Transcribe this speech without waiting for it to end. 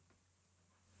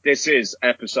This is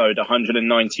episode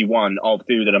 191 of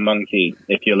Dude and a Monkey.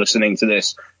 If you're listening to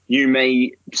this, you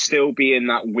may still be in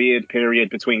that weird period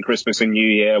between Christmas and New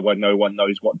Year where no one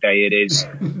knows what day it is.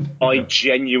 I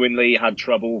genuinely had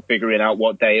trouble figuring out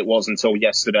what day it was until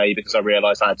yesterday because I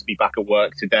realized I had to be back at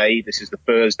work today. This is the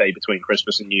Thursday between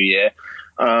Christmas and New Year.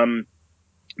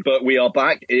 But we are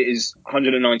back. It is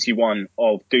 191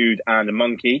 of Dude and a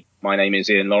Monkey. My name is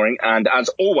Ian Loring, and as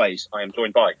always, I am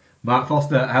joined by Mark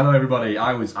Foster. Hello, everybody.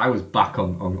 I was back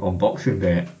on Boxing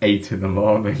Day at 8 in the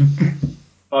morning.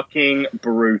 Fucking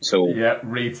brutal. Yeah,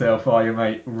 retail for you,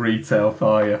 mate. Retail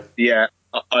for you. Yeah,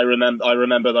 I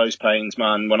remember those pains,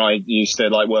 man. When I used to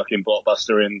like work in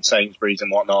Blockbuster and Sainsbury's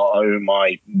and whatnot. Oh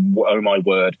my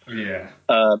word. Yeah.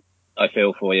 I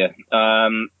feel for you.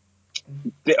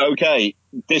 Okay,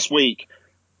 this week,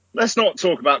 let's not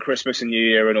talk about Christmas and New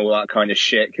Year and all that kind of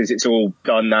shit because it's all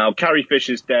done now. Carrie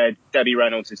Fisher's dead. Debbie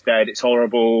Reynolds is dead. It's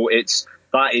horrible.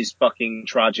 That is fucking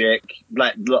tragic.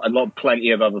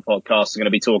 Plenty of other podcasts are going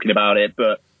to be talking about it,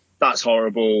 but that's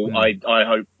horrible. I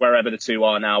hope wherever the two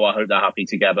are now, I hope they're happy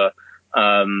together.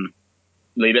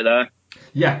 Leave it there.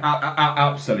 Yeah,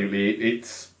 absolutely.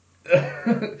 It's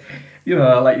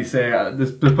like you say,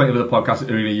 there's plenty of other podcasts that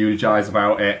are going to eulogize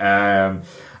about it.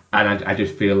 And I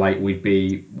just feel like we'd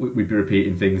be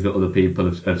repeating things that other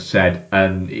people have said,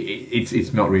 and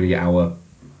it's not really our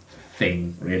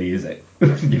thing, really, is it?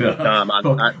 Nah, man.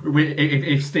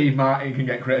 If Steve Martin can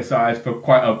get criticised for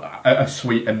quite a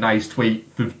sweet and nice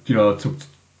tweet for to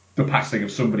the passing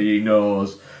of somebody he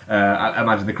knows, I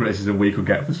imagine the criticism we could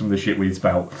get for some of the shit we'd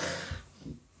spelt.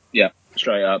 Yeah,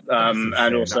 straight up. And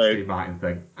also that Steve Martin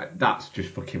thing, that's just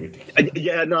fucking ridiculous.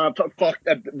 Yeah, no, fuck.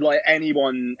 Like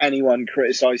anyone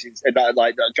criticizing that,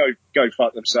 like go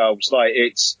fuck themselves. Like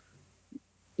it's,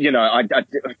 I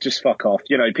just fuck off.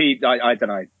 Pete, I don't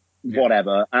know,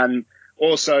 whatever. And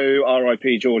also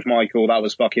R.I.P. George Michael. That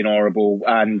was fucking horrible.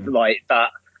 And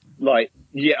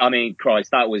yeah, I mean,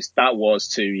 Christ, that was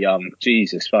too young.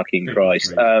 Jesus fucking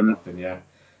Christ.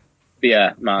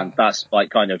 Yeah, man, that's like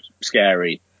kind of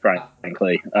scary,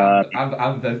 frankly.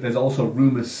 And there's also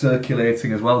rumours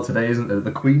circulating as well today, isn't there?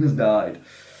 The Queen has died.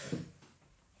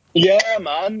 Yeah,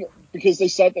 man, because they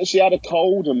said that she had a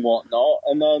cold and whatnot,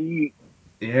 and then.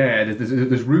 Yeah,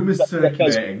 there's rumours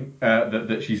circulating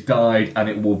that she's died and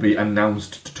it will be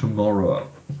announced tomorrow.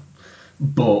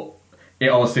 But it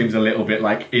all seems a little bit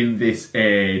like in this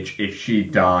age, if she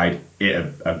died,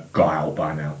 it'd have got out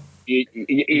by now.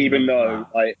 Even though,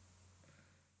 like,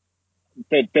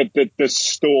 the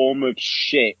storm of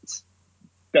shit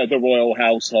that the royal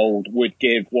household would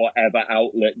give whatever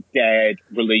outlet dared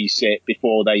release it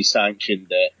before they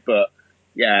sanctioned it. But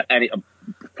yeah,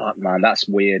 fuck, man, that's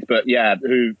weird. But yeah,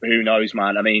 who knows,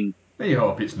 man? I mean, I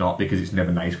hope it's not, because it's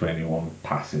never nice when anyone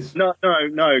passes. No,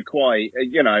 quite.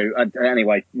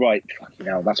 Anyway, right. Fucking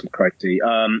hell, that's crazy.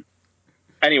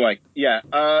 Anyway, yeah.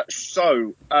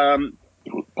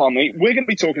 Pardon me. We're going to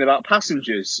be talking about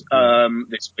Passengers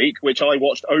this week, which I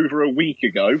watched over a week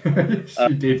ago. You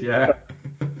did, yeah.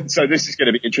 So this is going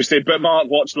to be interesting. But Mark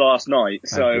watched last night,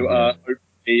 so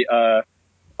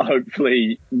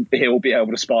hopefully he'll be able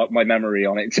to spark my memory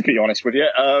on it. To be honest with you,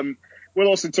 we'll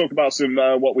also talk about some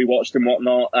what we watched and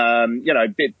whatnot.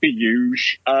 Bit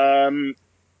huge. I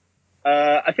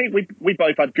think we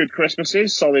both had good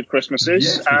Christmases, solid Christmases.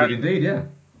 Yes, we did indeed, yeah.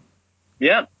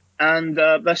 Yeah, and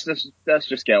let's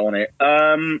just get on it.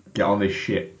 Get on this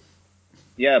shit.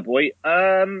 Yeah, boy.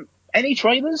 Any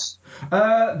trailers?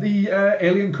 The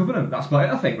Alien Covenant. That's about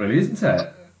it, I think, really, isn't it?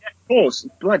 Yeah, of course.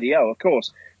 Bloody hell, of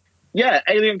course. Yeah,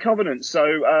 Alien Covenant. So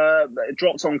it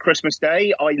dropped on Christmas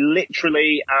Day. I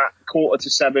literally at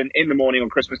 6:45 in the morning on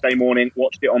Christmas Day morning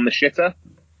watched it on the shitter.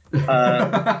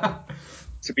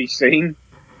 To be seen.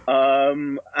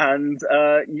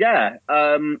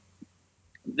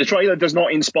 The trailer does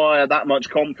not inspire that much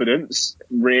confidence,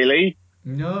 really.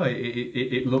 No,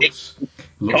 it looks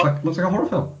like a horror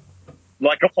film.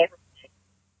 Like a horror film.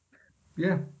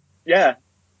 Yeah. Yeah.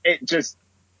 It just,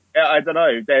 I don't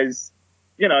know. There's,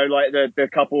 like the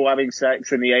couple having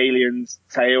sex and the alien's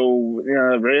tail.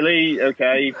 Really?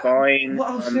 Okay, fine. What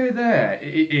I'll say there,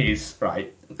 it is,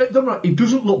 right. It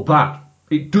doesn't look bad.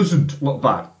 It doesn't look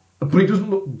bad. But it doesn't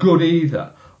look good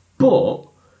either. But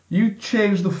you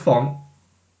change the font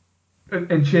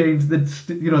and change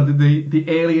the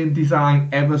alien design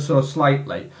ever so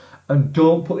slightly, and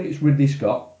don't put it's Ridley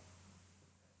Scott.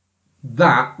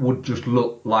 That would just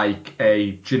look like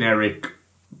a generic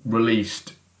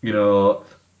released,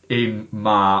 in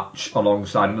March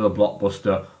alongside another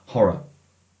blockbuster horror.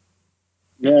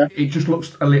 Yeah. It just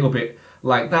looks a little bit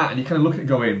like that, and you kind of look at it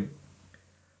going,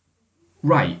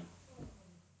 right,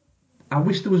 I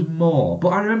wish there was more. But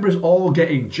I remember us all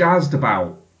getting jazzed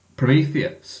about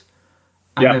Prometheus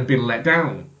and then being let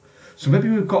down. So maybe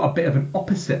we've got a bit of an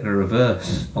opposite and a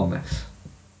reverse on this.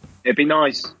 It'd be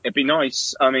nice.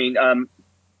 I mean,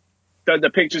 the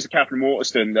pictures of Catherine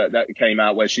Waterston that came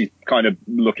out where she's kind of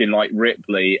looking like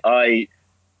Ripley.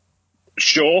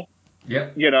 Sure. Yeah.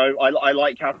 You know, I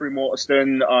like Catherine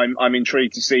Waterston. I'm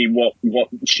intrigued to see what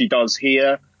she does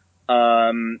here.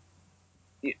 I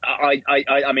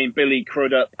mean, Billy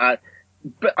Crudup.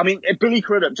 Billy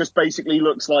Crudup just basically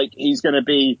looks like he's going to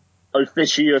be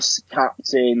officious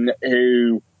captain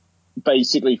who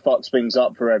basically fucks things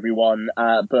up for everyone,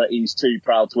 but he's too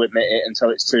proud to admit it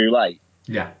until it's too late.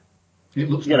 Yeah. It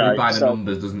looks very by the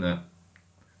numbers, doesn't it?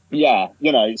 Yeah,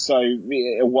 you know, so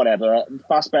whatever.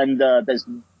 Fassbender, there's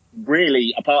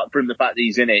really, apart from the fact that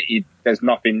he's in it, there's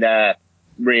nothing there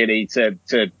really to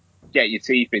get your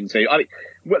teeth into.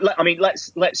 I mean,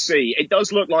 let's see. It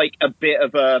does look like a bit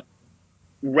of a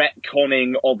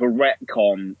retconning of a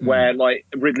retcon, where like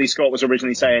Ridley Scott was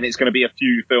originally saying it's going to be a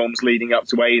few films leading up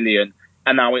to Alien,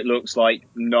 and now it looks like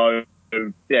no,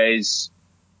 there is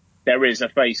a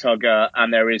facehugger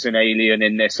and there is an alien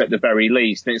in this at the very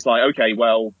least. And it's like, okay,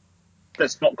 well,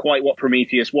 that's not quite what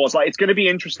Prometheus was. Like, it's going to be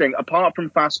interesting. Apart from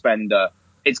Fassbender,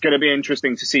 it's going to be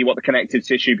interesting to see what the connective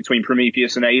tissue between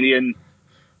Prometheus and Alien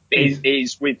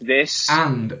is with this.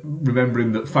 And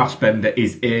remembering that Fassbender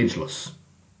is ageless.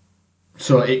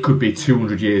 So it could be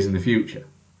 200 years in the future.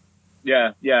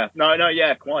 Yeah. No,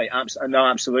 yeah, quite. No,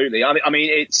 absolutely. I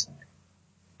mean, it's...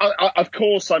 of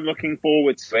course, I'm looking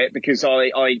forward to it because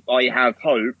I have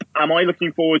hope. Am I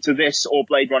looking forward to this or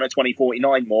Blade Runner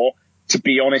 2049 more? To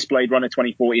be honest, Blade Runner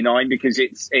 2049, because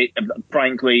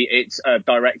frankly, it's a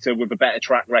director with a better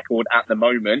track record at the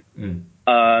moment. You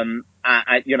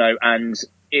know, and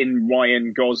in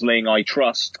Ryan Gosling, I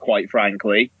trust, quite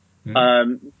frankly. So,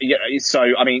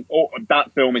 I mean,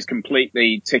 that film is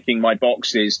completely ticking my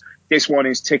boxes. This one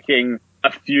is ticking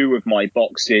a few of my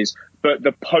boxes, but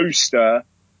the poster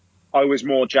I was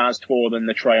more jazzed for than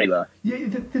the trailer. Yeah,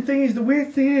 the thing is, the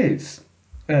weird thing is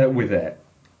with it,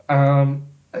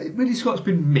 Ridley Scott's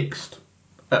been mixed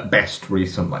at best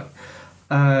recently,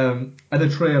 and the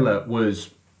trailer was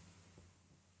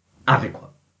adequate.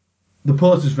 The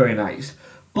poster's very nice,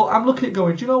 but I'm looking at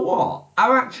going, do you know what?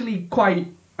 I'm actually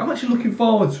looking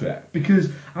forward to it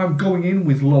because I'm going in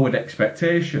with lowered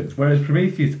expectations, whereas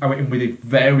Prometheus, I went in with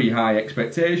very high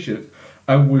expectations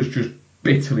and was just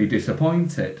bitterly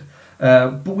disappointed.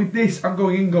 But with this, I'm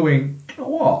going in going, you know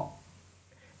what?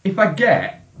 If I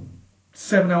get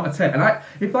 7 out of 10, and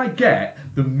if I get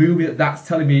the movie that's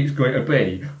telling me it's going to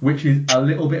be, which is a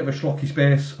little bit of a schlocky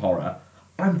space horror,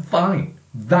 I'm fine.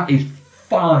 That is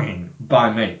fine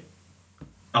by me.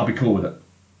 I'll be cool with it.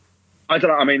 I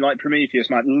don't know. I mean, like Prometheus,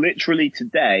 man. Literally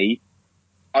today,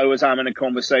 I was having a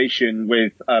conversation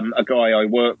with a guy I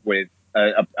work with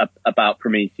about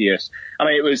Prometheus. I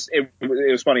mean, it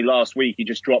was funny. Last week, he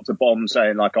just dropped a bomb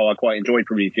saying like, "Oh, I quite enjoyed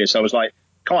Prometheus." I was like,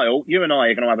 "Kyle, you and I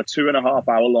are going to have a 2.5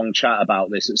 hour long chat about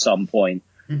this at some point."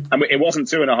 And it wasn't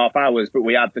 2.5 hours, but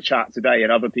we had the chat today,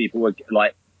 and other people were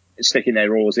like sticking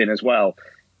their oars in as well.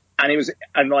 And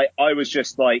I was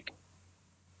just like,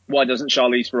 why doesn't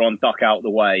Charlize Theron duck out the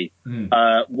way?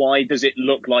 Why does it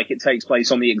look like it takes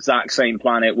place on the exact same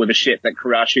planet with a ship that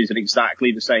crashes in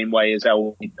exactly the same way as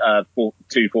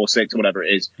L246 or whatever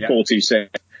it is, 426?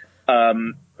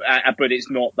 But it's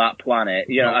not that planet.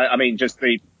 You know, I mean,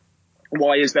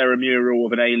 why is there a mural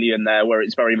of an alien there where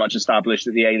it's very much established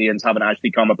that the aliens haven't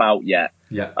actually come about yet?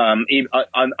 Yeah.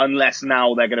 Unless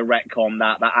now they're going to retcon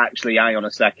that actually, hang on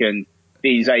a second,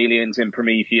 these aliens in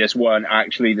Prometheus weren't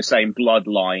actually the same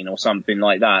bloodline or something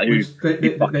like that.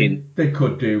 They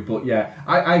could do, but yeah,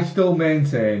 I still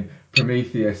maintain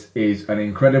Prometheus is an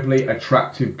incredibly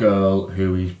attractive girl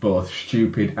who is both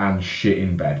stupid and shit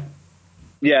in bed.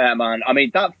 Yeah, man. I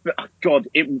mean, that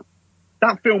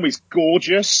film is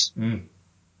gorgeous. It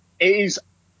is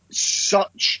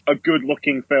such a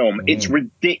good-looking film. It's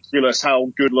ridiculous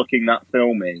how good-looking that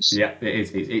film is. Yeah, it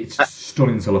is. It's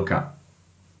stunning to look at.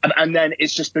 And then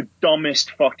it's just the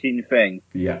dumbest fucking thing.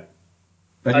 Yeah.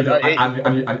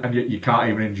 And you can't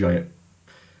even enjoy it.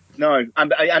 No,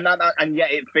 and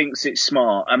yet it thinks it's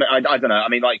smart. I mean, I don't know. I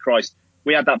mean, like Christ,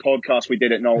 we had that podcast we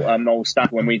did at Noel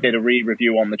Stack when we did a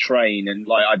re-review on the train, and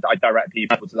like I direct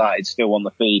people to that. It's still on the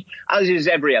feed, as is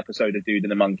every episode of Dude and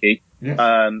the Monkey. Yes.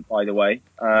 By the way,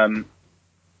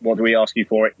 what do we ask you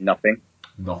for it? Nothing.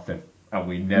 Nothing, and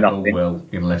we never will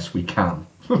unless we can.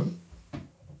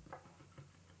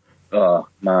 Oh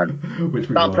man, Which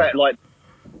we that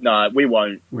No, we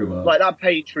won't. We won't. Like that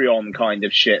Patreon kind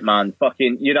of shit, man.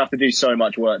 Fucking, you'd have to do so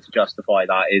much work to justify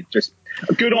that. It's just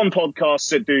good on podcasts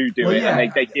that do Well, it, yeah.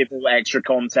 and they give all extra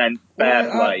content.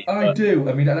 Fair play. I do.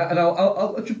 I mean, and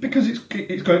I'll just because it's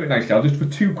going a bit nicely. I'll just for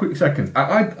 2 quick seconds.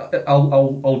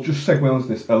 I'll just segue onto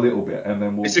this a little bit, and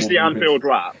then we'll. Is this the Anfield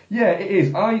Wrap? Yeah, it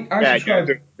is. I subscribe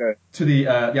to the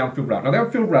Anfield Wrap. Now, the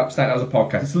Anfield Wrap started as a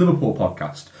podcast. It's a Liverpool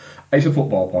podcast. It's a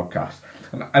football podcast.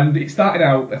 And it started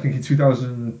out, I think, in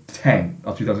 2010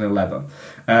 or 2011.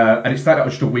 And it started out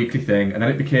as just a weekly thing, and then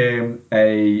it became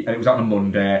and it was out on a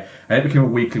Monday, and it became a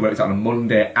weekly where it was out on a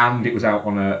Monday, and it was out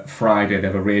on a Friday. They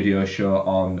have a radio show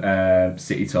on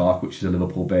City Talk, which is a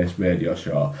Liverpool-based radio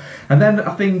show. And then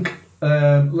I think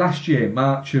last year,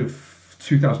 March of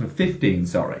 2015,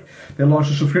 they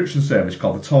launched a subscription service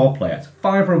called the Tour Player. It's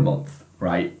 £5 a month,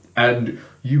 right? And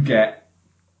you get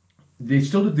they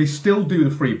still do the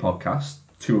free podcast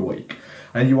 2 a week,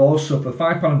 and you also for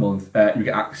 £5 a month you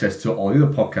get access to all the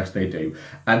other podcasts they do,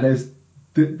 and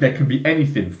there can be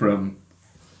anything from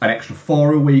an extra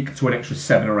 4 a week to an extra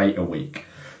 7 or 8 a week.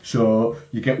 So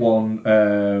you get one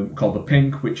called The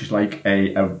Pink, which is like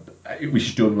which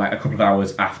is done like a couple of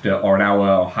hours after, or an hour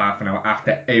or half an hour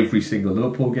after every single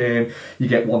Liverpool game. You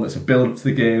get one that's a build up to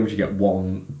the games. You get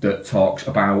one that talks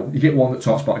about like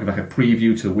a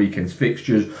preview to the weekend's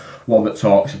fixtures. One that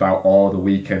talks about all the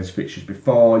weekend's fixtures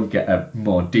before. You get a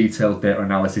more detailed data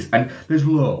analysis, and there's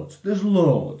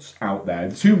loads out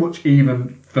there. Too much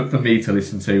even for me to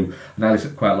listen to, and I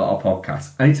listen to quite a lot of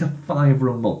podcasts. And it's a £5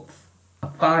 a month.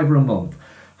 £5 a month.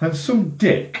 And some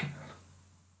dick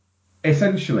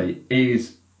essentially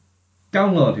is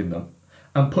downloading them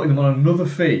and putting them on another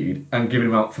feed and giving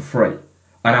them out for free,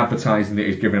 and advertising that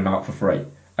he's giving them out for free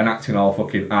and acting all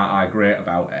fucking great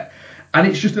about it. And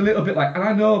it's just a little bit like, and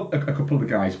I know a couple of the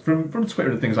guys from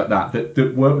Twitter and things like that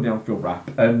work with the Anfield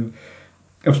Wrap, and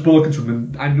I've spoken to them,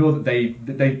 and I know that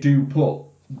they do put,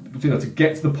 to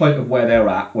get to the point of where they're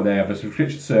at, where they have a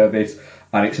subscription service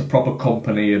and it's a proper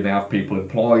company and they have people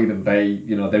employed and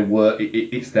they work,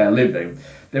 it's their living.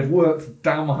 They've worked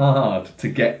damn hard to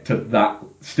get to that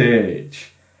stage.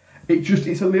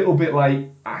 It's a little bit like,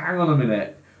 hang on a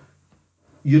minute,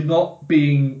 you're not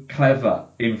being clever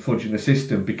in fudging the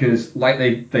system, because like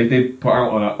they did put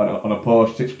out on a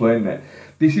post to explain it,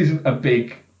 this isn't a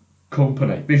big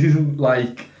company. This isn't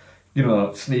like,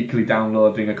 sneakily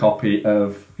downloading a copy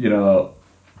of,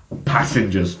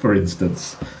 Passengers, for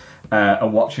instance,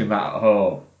 and watching that at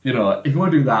home. If you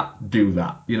want to do that, do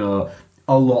that.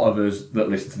 A lot of us that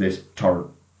listen to this torrent,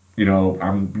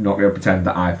 I'm not going to pretend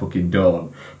that I fucking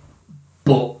don't.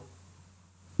 But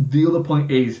the other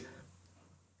point is,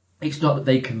 it's not that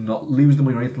they cannot lose the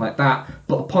money or anything like that,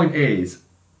 but the point is,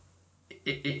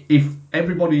 if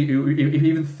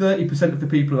even 30% of the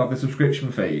people who have the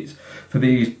subscription fees for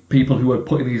these people who are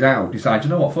putting these out decide,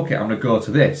 you know what, fuck it, I'm going to go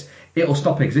to this, it'll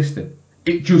stop existing.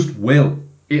 It just will.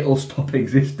 It'll stop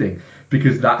existing,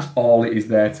 because that's all it is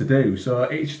there to do. So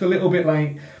it's just a little bit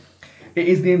like, it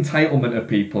is the entitlement of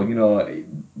people,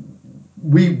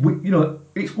 we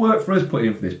it's work for us putting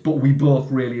in for this, but we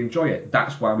both really enjoy it.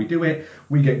 That's why we do it.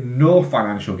 We get no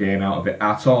financial gain out of it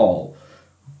at all.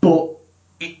 But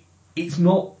it's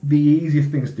not the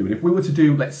easiest thing to do. And if we were to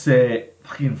do, let's say,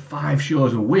 fucking 5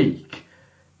 shows a week,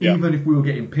 even if we were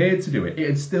getting paid to do it,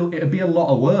 it'd be a lot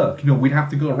of work. We'd have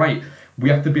to go, right, we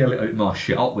have to be a little bit more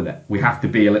shit up with it. We have to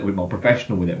be a little bit more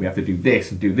professional with it. We have to do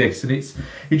this and do this. And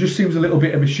it just seems a little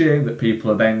bit of a shame that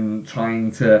people are then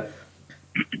trying to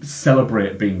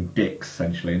celebrate being dicks,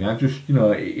 essentially. And I just,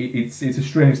 it's a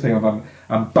strange thing.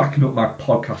 I'm backing up my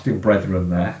podcasting brethren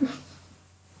there.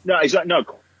 No, exactly. No,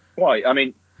 quite. I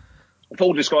mean,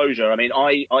 full disclosure. I mean,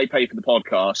 I pay for the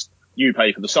podcast. You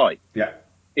pay for the site. Yeah.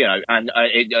 And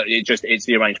it's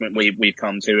the arrangement we've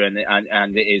come to,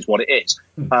 and it is what it is.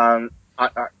 And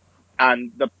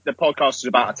the podcast is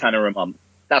about a £10 a month.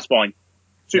 That's fine.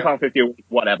 £2.50 a week,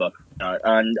 whatever.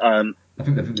 And I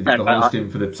think the hosting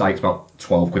for the site's about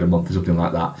 £12 a month or something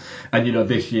like that. And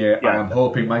this year I am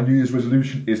hoping, my New Year's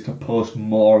resolution is to post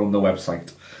more on the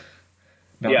website.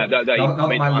 Now that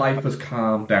my life has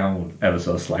calmed down ever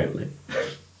so slightly.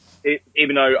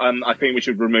 Even though I think we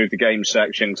should remove the game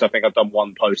section, because I think I've done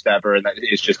one post ever, and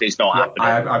it's not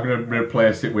happening. I'm going to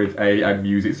replace it with a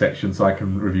music section so I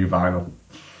can review vinyl.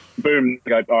 Boom.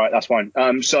 Go. All right, that's fine.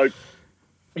 So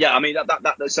yeah, I mean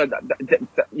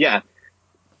yeah.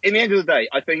 In the end of the day,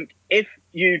 I think if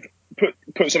you've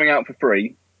put something out for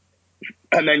free,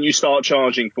 and then you start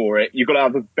charging for it, you've got to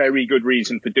have a very good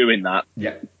reason for doing that.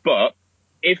 Yeah. But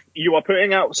if you are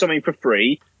putting out something for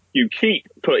free, you keep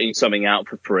putting something out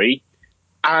for free,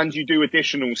 and you do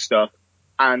additional stuff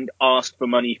and ask for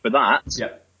money for that,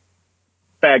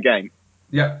 fair game.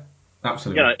 Yeah,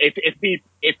 absolutely. You know,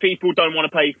 if people don't want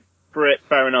to pay for it,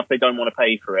 fair enough. They don't want to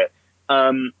pay for it.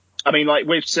 I mean, like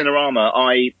with Cinerama,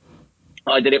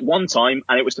 I did it one time,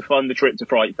 and it was to fund the trip to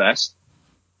Fright Fest,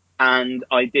 and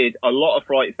I did a lot of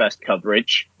Fright Fest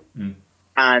coverage,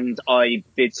 and I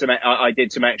did some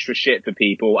extra shit for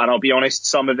people. And I'll be honest,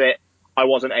 some of it I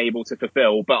wasn't able to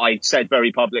fulfill, but I said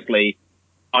very publicly,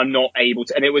 I'm not able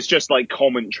to, and it was just like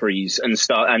commentaries and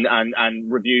stuff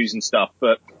and reviews and stuff.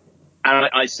 And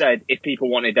I said, if people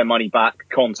wanted their money back,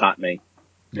 contact me.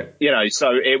 Yeah. You know,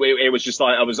 so it was just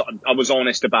like, I was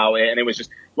honest about it. And it was just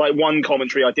like one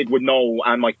commentary I did with Noel,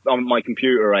 and my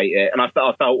computer ate it, and I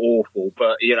felt awful,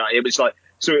 but you know, it was like,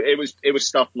 so it was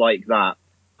stuff like that.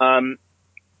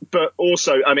 But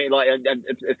also, I mean, like, and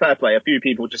fair play, a few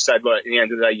people just said, look, at the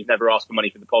end of the day, you've never asked for money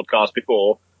for the podcast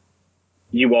before.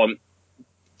 You want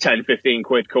 10, 15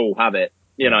 quid, cool, have it.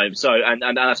 You know, so,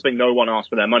 and that's been, no one asked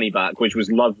for their money back, which was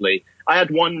lovely. I had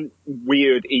one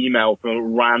weird email from a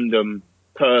random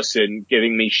person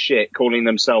giving me shit, calling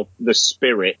themselves the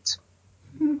Spirit.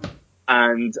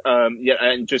 And,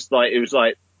 and just like, it was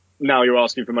like, now you're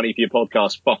asking for money for your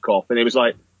podcast, fuck off. And it was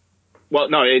like, well,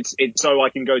 no, it's so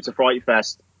I can go to Fright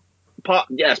Fest.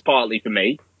 Partly for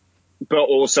me, but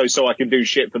also so I can do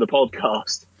shit for the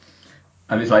podcast.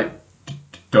 And it's like,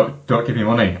 don't give me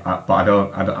money, but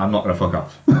I'm not going to fuck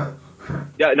off.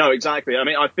 Yeah, no, exactly. I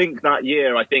mean, I think that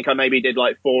year, I maybe did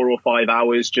like 4 or 5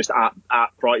 hours just at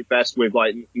Fright Fest with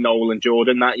like Noel and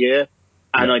Jordan that year.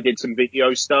 And I did some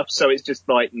video stuff. So it's just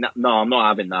like, no, I'm not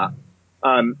having that.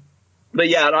 But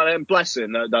yeah, and bless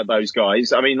them, those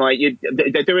guys. I mean, like,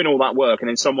 they're doing all that work, and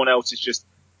then someone else is just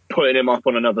putting him up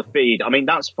on another feed. I mean,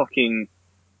 that's fucking,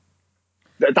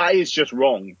 that is just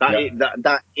wrong.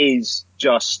 That is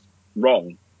just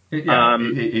wrong. It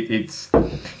is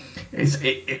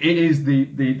the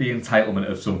entitlement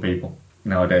of some people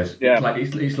nowadays. Yeah.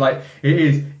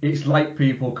 It's like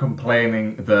people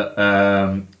complaining that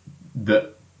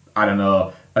that, I don't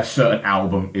know, a certain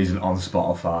album isn't on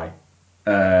Spotify,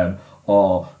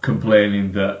 or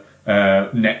complaining that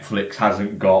Netflix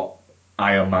hasn't got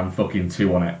Iron Man fucking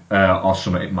 2 on it, or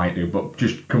something it might do, but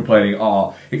just complaining,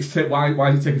 why is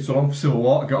it taking so long for Civil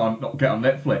War to get on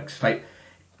Netflix? Like,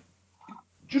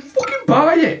 just fucking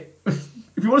buy it.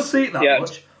 If you want to see it that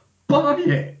much, buy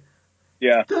it.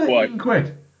 Yeah. 13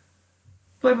 quid.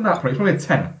 Not even that price, probably a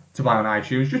tenner to buy on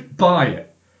iTunes. Just buy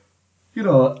it. You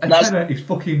know, tenner is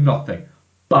fucking nothing.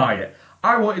 Buy it.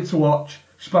 I wanted to watch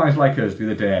Spies Like Us the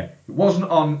other day. It wasn't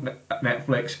on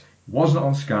Netflix. It wasn't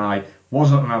on Sky. It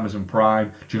wasn't on Amazon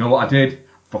Prime. Do you know what I did?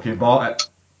 Fucking bought it.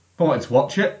 Wanted to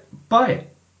watch it. Buy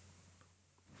it.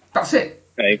 That's it.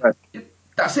 There you go.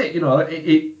 That's it. You know,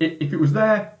 if it was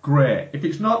there, great. If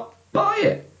it's not, buy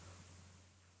it.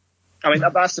 I mean,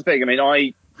 that's the thing. I mean,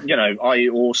 I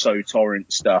also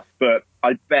torrent stuff, but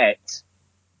I bet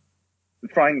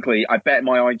my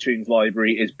iTunes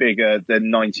library is bigger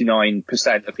than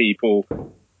 99% of people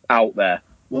out there.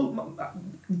 Well,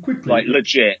 quickly. Like,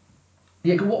 legit.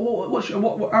 Yeah,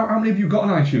 how many have you got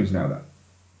on iTunes now, then?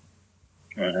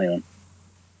 Alright, hang on.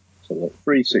 So what?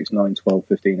 3, 6, 9, 12,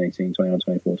 15, 18, 21,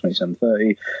 24, 27,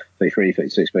 30, 33,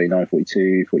 36, 39,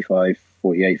 42, 45,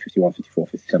 48, 51, 54,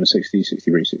 57, 60,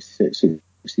 63, 66,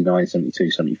 69, 72,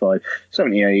 75,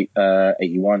 78,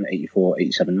 81, 84,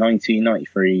 87, 90,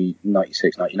 93,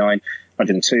 96, 99,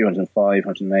 102, 105,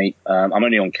 108. I'm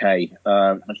only on K.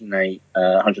 108,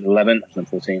 111,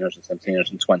 114, 117,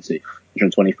 120,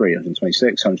 123,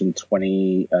 126,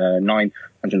 129,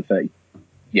 130.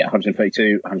 Yeah,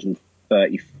 132,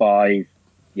 135.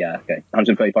 Yeah, okay.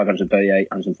 135, 138,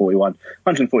 141,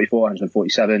 144,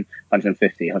 147,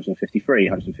 150, 153,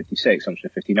 156,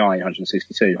 159,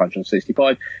 162,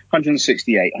 165,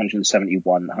 168,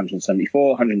 171, 174,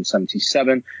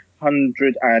 177,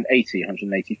 180,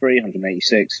 183,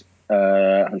 186,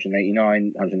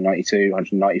 189, 192,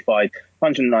 195,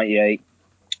 198,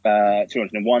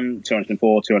 201,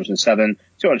 204, 207,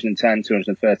 210,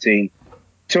 213,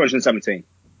 217.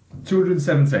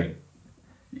 217.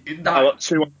 I got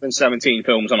 217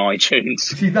 films on iTunes.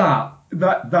 See that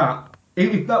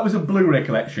if that was a Blu-ray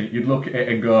collection, you'd look at it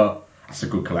and go, "That's a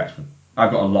good collection.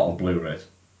 I've got a lot of Blu-rays."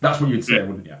 That's what you'd say,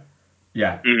 wouldn't you?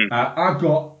 Yeah. I've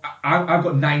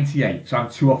got 98, so I'm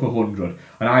 2 off 100,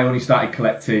 and I only started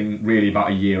collecting really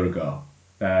about a year ago.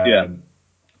 And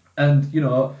you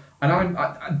know, and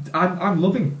I'm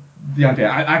loving the idea.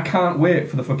 I can't wait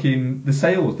for the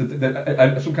sales,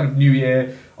 some kind of New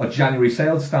Year or January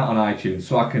sale to start on iTunes,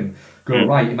 so I can go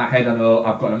right in my head. I know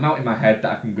I've got an amount in my head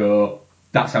that I can go.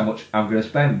 That's how much I'm going to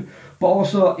spend. But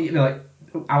also, you know,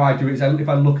 how I do it is if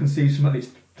I look and see something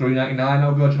that's $3.99,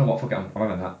 I'll go, do you know what? Fuck it, I'm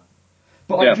having that.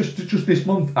 But like just this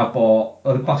month, I bought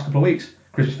the past couple of weeks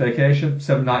Christmas Vacation,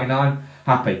 $7.99.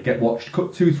 Happy, get watched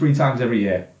 2-3 times every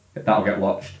year. That'll get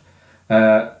watched.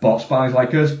 Bought Spies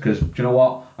Like Us because do you know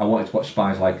what? I wanted to watch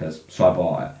Spies Like Us, so I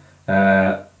bought it.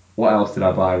 What else did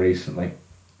I buy recently?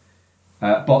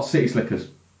 Bought City Slickers,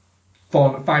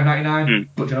 $5.99.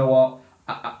 But do you know what?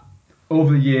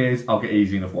 Over the years, I'll get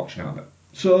easy enough watching out of it.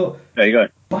 So there you go.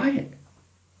 Buy it.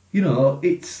 You know,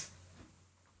 it's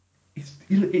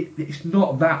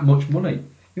not that much money.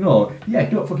 You know, yeah,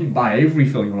 don't fucking buy every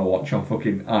film you want to watch on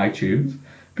fucking iTunes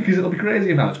because it'll be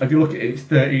crazy amounts. If you look at it, it's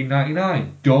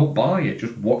 $13.99. Don't buy it.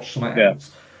 Just watch something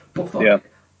else. But fuck, if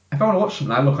I want to watch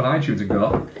something, I look on iTunes and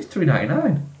go, it's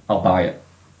 $3.99. I'll buy it.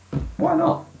 Why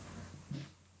not?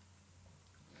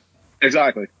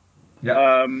 Exactly.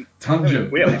 Yeah.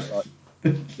 Tangent. But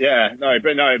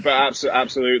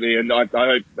absolutely, and I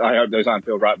hope those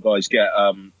Anfield Rap guys get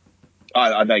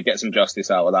they get some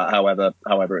justice out of that,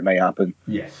 however it may happen.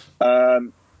 Yes.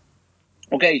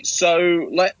 Okay, so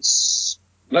let's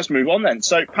move on then.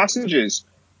 So Passengers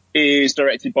is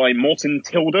directed by Morten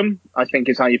Tildum, I think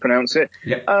is how you pronounce it.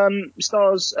 Yeah.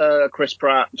 Stars Chris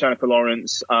Pratt, Jennifer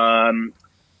Lawrence,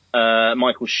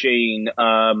 Michael Sheen,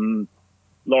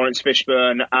 Lawrence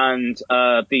Fishburne, and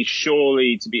the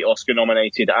surely to be Oscar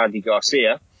nominated Andy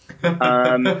Garcia. There's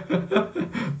got to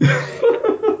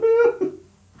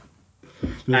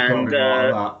be more of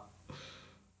that.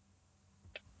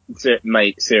 That's it,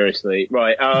 mate. Seriously,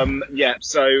 right?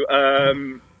 So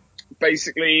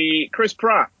basically, Chris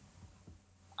Pratt.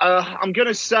 I'm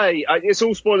gonna say it's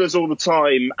all spoilers all the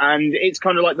time, and it's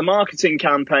kind of like the marketing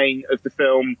campaign of the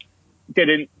film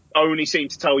didn't only seem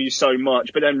to tell you so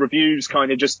much, but then reviews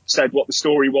kind of just said what the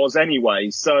story was anyway.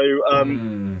 So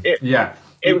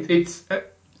it's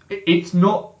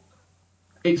not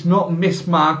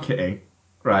mismarketing,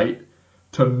 right?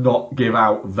 To not give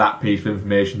out that piece of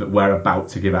information that we're about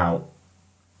to give out.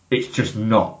 It's just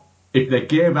not. If they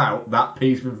gave out that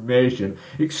piece of information,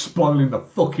 it's spoiling the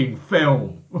fucking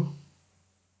film.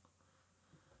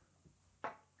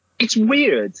 It's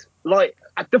weird. Like,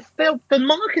 the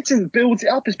marketing builds it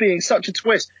up as being such a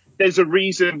twist. There's a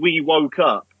reason we woke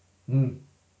up. Well,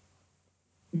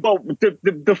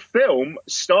 the film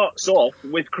starts off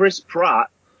with Chris Pratt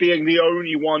being the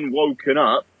only one woken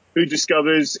up who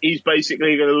discovers he's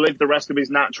basically going to live the rest of his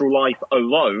natural life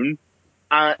alone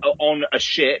on a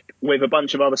ship with a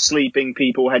bunch of other sleeping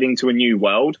people heading to a new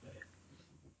world.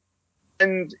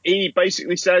 And he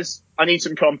basically says, I need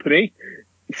some company,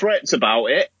 frets about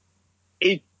it.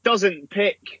 He doesn't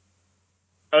pick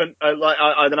a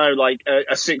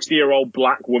 60-year-old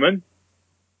black woman.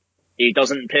 He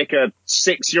doesn't pick a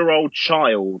 6-year-old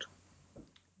child.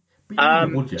 Do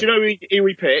you know who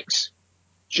he picks?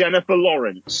 Jennifer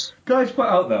Lawrence. Guys, put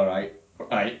out there,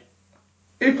 right?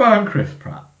 If I'm Chris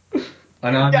Pratt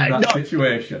and I'm in that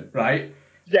situation, right?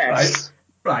 Yes.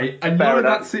 Right, and you're in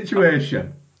that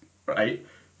situation, right?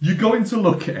 You're going to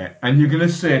look at it and you're going to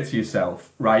say to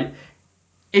yourself, right?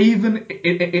 Even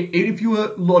if you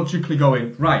were logically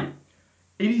going, right,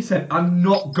 if you said, I am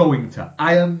not going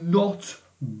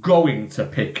to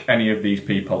pick any of these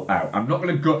people out. I'm not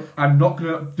going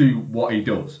to do what he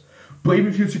does. But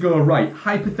even if you were to go, right,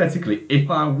 hypothetically,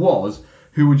 if I was,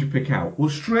 who would you pick out? Well,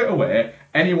 straight away,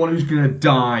 anyone who's going to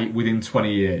die within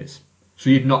 20 years.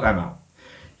 So you'd knock them out.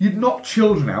 You'd knock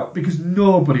children out because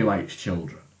nobody likes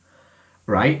children,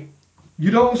 right?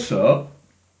 You'd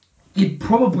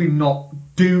probably knock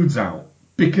dudes out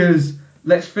because,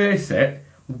 let's face it,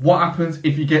 what happens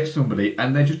if you get somebody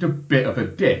and they're just a bit of a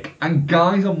dick? And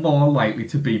guys are more likely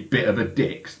to be bit of a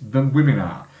dicks than women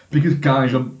are because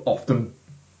guys are often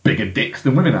bigger dicks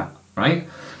than women are, right?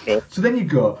 Yeah. So then you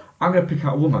go, I'm going to pick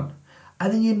out a woman.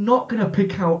 And then you're not going to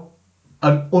pick out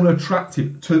an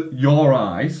unattractive, to your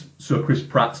eyes, so Chris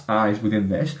Pratt's eyes within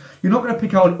this, you're not going to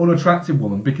pick out an unattractive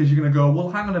woman because you're going to go, well,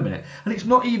 hang on a minute. And it's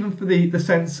not even for the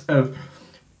sense of,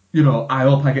 you know, I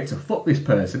hope I get to fuck this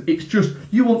person. It's just,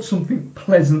 you want something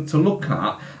pleasant to look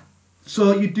at,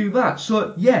 so you do that.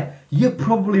 So, yeah, you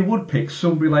probably would pick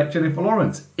somebody like Jennifer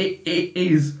Lawrence.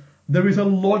 There is a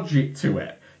logic to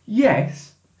it.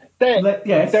 Yes.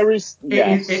 There is.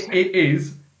 Yes.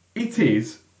 It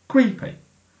is creepy.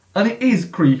 And it is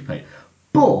creepy.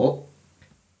 But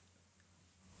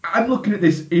I'm looking at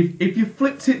this, if you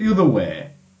flipped it the other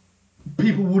way,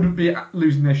 people wouldn't be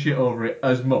losing their shit over it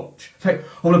as much. It's like,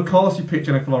 well, of course you pick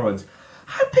Jennifer Lawrence.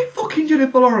 I'd pick fucking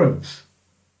Jennifer Lawrence.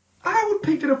 I would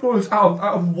pick Jennifer Lawrence out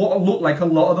of what look like a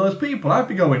lot of those people. I'd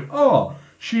be going, oh,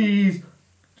 she's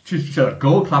a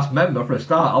gold class member for a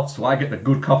start off, so I get the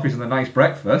good coffees and the nice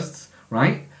breakfasts,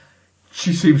 right?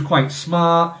 She seems quite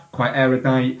smart, quite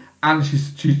erudite, and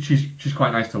she's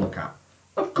quite nice to look at.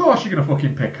 Of course you're going to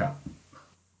fucking pick her.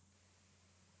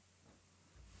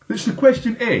 Which the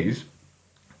question is,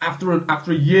 after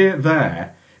a year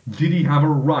there, did he have a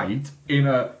right, in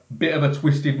a bit of a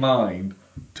twisted mind,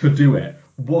 to do it?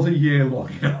 Was a year long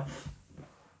enough?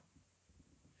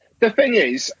 The thing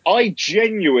is, I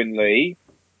genuinely...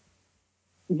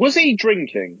 Was he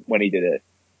drinking when he did it?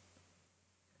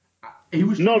 He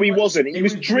was. No, he wasn't. He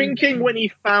was drinking when he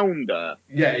found her.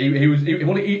 Yeah,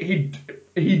 he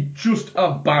just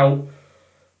about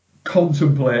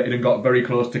contemplated and got very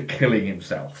close to killing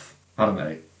himself,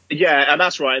 hadn't he? Yeah, and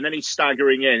that's right. And then he's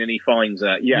staggering in and he finds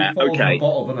her. Yeah, he falls in okay. the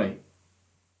bottle, doesn't he?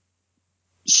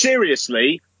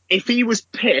 Seriously, if he was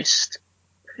pissed,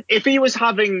 if he was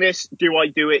having this, do I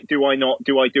do it, do I not,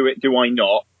 do I do it, do I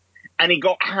not, and he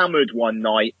got hammered one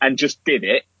night and just did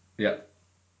it, Yeah.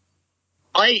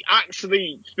 I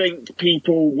actually think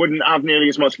people wouldn't have nearly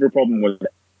as much of a problem with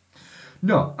it.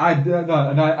 No, I can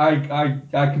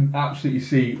absolutely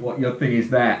see what your thing is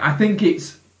there. I think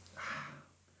it's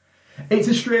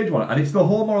a strange one, and it's the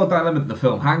whole moral dilemma that the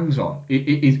film hangs on.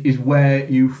 It is where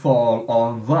you fall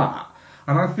on that,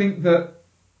 and I think that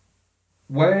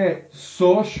where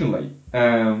socially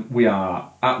we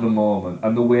are at the moment,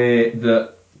 and the way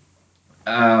that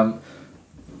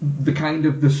the kind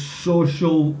of the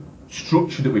social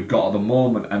structure that we've got at the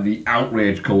moment, and the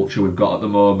outrage culture we've got at the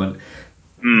moment,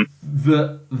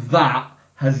 that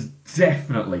has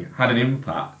definitely had an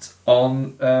impact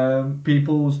on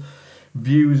people's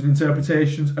views and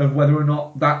interpretations of whether or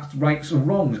not that's rights or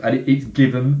wrongs, and it's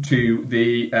given to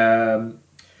the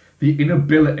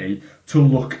inability to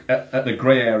look at the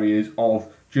grey areas of,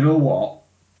 do you know what?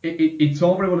 It's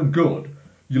all very well and good.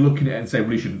 You're looking at it and saying,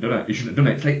 well, you shouldn't have done it. You shouldn't have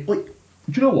done it. It's like, do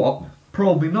you know what?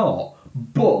 Probably not.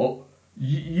 But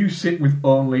you sit with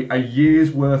only a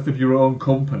year's worth of your own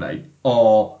company,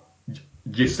 or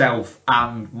yourself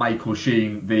and Michael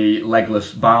Sheen, the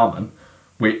legless barman,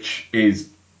 which is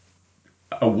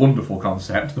a wonderful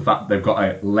concept. The fact that they've got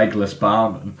a legless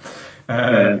barman.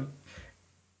 There's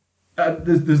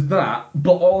that,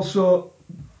 but also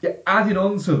adding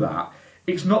on to that,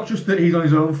 it's not just that he's on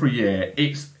his own for a year.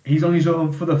 It's he's on his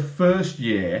own for the first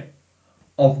year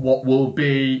of what will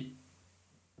be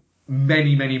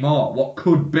many, many more. What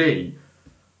could be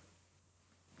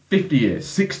 50 years,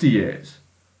 60 years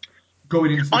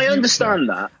going into the I future. understand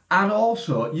that. And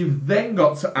also, you've then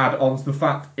got to add on to the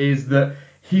fact is that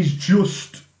he's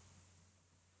just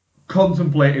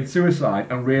contemplated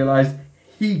suicide and realised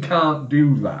he can't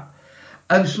do that.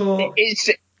 And so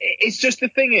it's just, the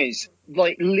thing is,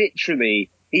 like, literally,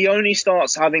 he only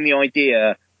starts having the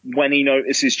idea when he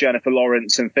notices Jennifer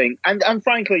Lawrence and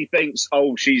frankly thinks,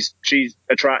 oh, she's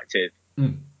attractive.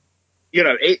 You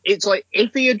know, it's like,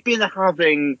 if he had been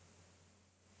having,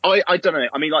 I don't know.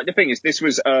 I mean, like, the thing is, this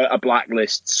was a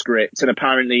Blacklist script, and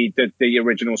apparently the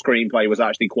original screenplay was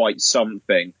actually quite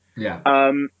something.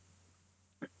 Yeah.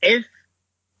 If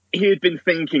he had been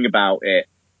thinking about it,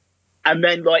 and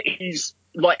then, like, he's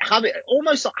like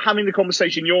almost like having the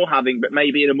conversation you're having, but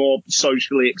maybe in a more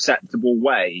socially acceptable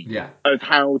way, of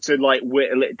how to, like,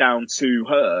 whittle it down to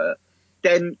her,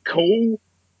 then cool.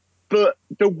 But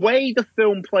the way the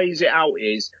film plays it out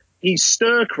is he's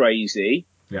stir crazy.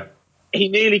 Yeah. He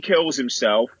nearly kills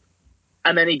himself,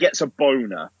 and then he gets a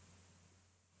boner.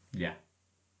 Yeah.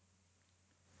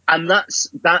 And that's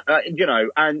that, you know,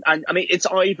 and I mean, it's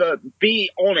either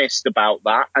be honest about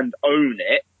that and own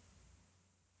it,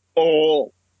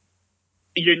 or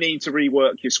you need to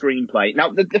rework your screenplay.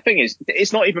 Now, the thing is,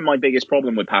 it's not even my biggest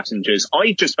problem with Passengers.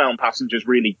 I just found Passengers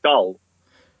really dull.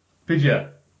 Did you?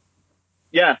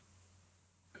 Yeah.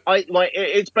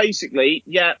 It's basically,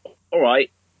 yeah, all right,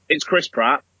 it's Chris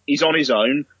Pratt. He's on his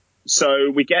own.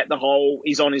 So we get the whole,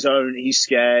 he's on his own, he's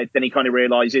scared. Then he kind of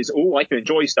realizes, oh, I can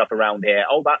enjoy stuff around here.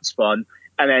 Oh, that's fun.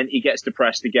 And then he gets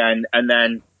depressed again. And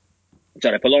then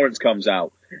Jennifer Lawrence comes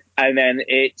out. And then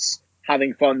it's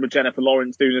having fun with Jennifer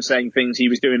Lawrence doing the same things he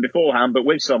was doing beforehand, but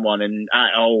with someone. And,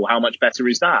 oh, how much better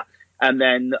is that? And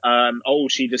then,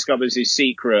 she discovers his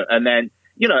secret. And then,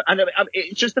 you know, and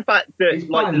it's just the fact that, He's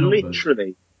like,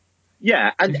 literally,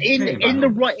 yeah. And in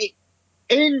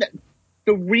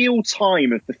the real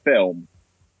time of the film,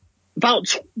 about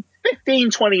 15,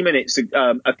 20 minutes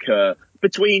occur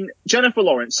between Jennifer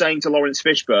Lawrence saying to Lawrence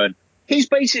Fishburne, he's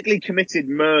basically committed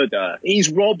murder.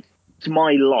 He's robbed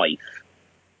my life.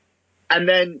 And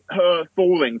then her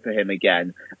falling for him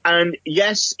again. And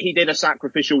yes, he did a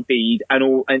sacrificial deed and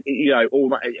all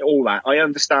that. I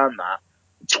understand that.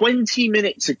 20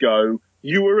 minutes ago,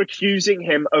 you were accusing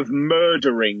him of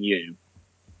murdering you.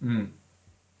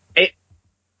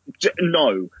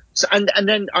 No. So, and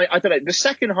then I don't know. The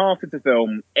second half of the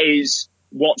film is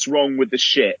what's wrong with the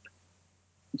ship.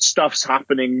 Stuff's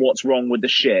happening. What's wrong with the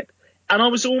ship? And I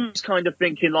was almost kind of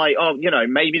thinking like, oh,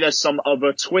 maybe there's some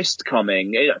other twist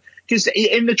coming. Because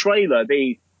in the trailer,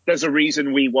 there's a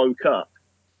reason we woke up.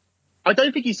 I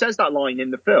don't think he says that line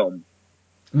in the film.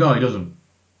 No, he doesn't.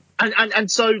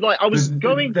 And so like I was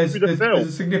going through the film. There's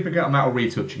a significant amount of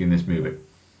retouching in this movie.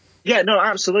 Yeah, no,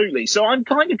 absolutely. So I'm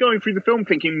kind of going through the film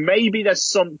thinking maybe there's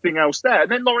something else there.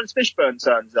 And then Lawrence Fishburne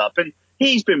turns up and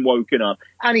he's been woken up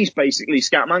and he's basically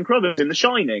Scatman Crothers in The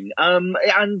Shining.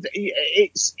 And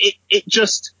it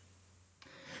just...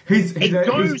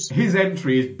 His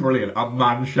entry is brilliant. A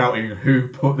man shouting, "Who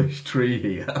put this tree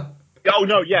here?" Oh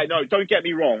no, yeah, no, don't get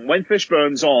me wrong. When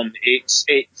Fishburne's on, it's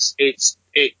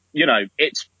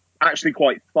actually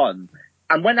quite fun.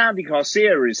 And when Andy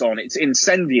Garcia is on, it's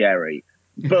incendiary.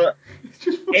 But it's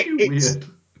just fucking weird.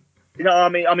 I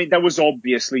mean, there was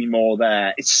obviously more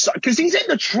there. It's because he's in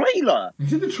the trailer.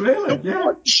 He's in the trailer. Yeah.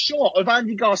 One shot of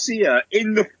Andy Garcia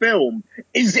in the film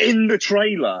is in the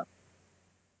trailer.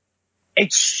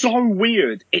 It's so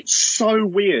weird. It's so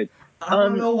weird. I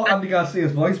don't know what Andy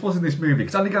Garcia's voice was in this movie,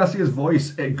 because Andy Garcia's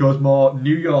voice, it goes more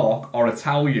New York or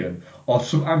Italian, or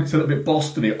sometimes it's a little bit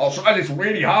Boston-y, or sometimes it's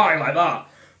really high like that.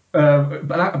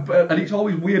 And it's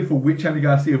always weird for which Andy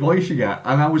Garcia voice you get.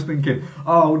 And I was thinking,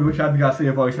 I wonder which Andy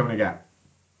Garcia voice I'm going to get.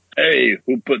 Hey,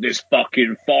 who put this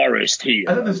fucking forest here?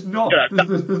 And then there's not.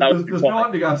 There's no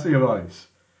Andy Garcia voice.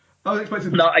 I was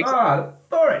expecting,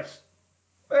 forest.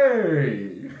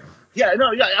 Hey. Yeah,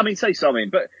 no, yeah, I mean, say something.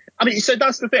 But, I mean, so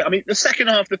that's the thing. I mean, the second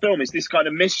half of the film is this kind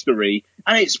of mystery,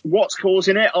 and it's what's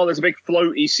causing it. Oh, there's a big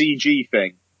floaty CG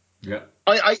thing. Yeah.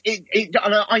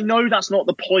 I know that's not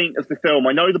the point of the film.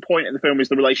 I know the point of the film is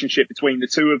the relationship between the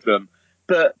two of them,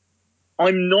 but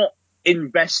I'm not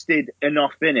invested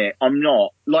enough in it. I'm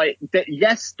not. Like,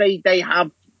 yes, they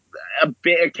have a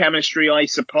bit of chemistry, I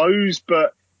suppose,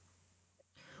 but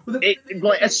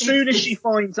as soon as she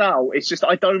finds out, it's just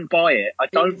I don't buy it. I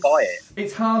don't buy it.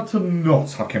 It's hard to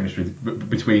not have chemistry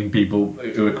between people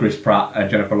who are Chris Pratt and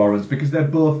Jennifer Lawrence, because they're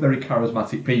both very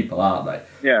charismatic people, aren't they?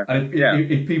 Yeah. And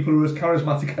if people are as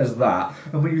charismatic as that,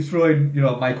 and when you throw in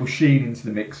Michael Sheen into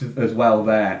the mix as well,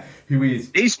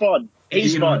 he's fun.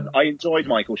 He's fun. I enjoyed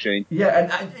Michael Sheen.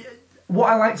 Yeah, and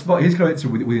what I liked about his character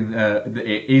within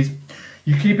it is,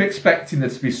 you keep expecting there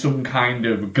to be some kind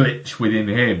of glitch within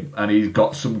him, and he's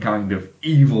got some kind of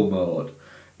evil mode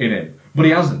in him. But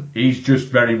he hasn't. He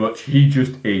just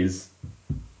is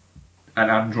an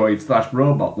android /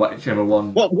 robot, whichever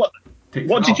one. What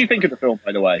did you think of the film,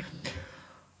 by the way?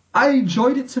 I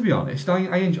enjoyed it, to be honest. I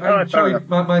enjoyed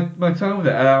my time with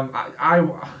it.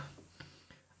 I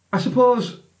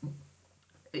suppose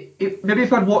maybe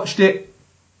if I'd watched it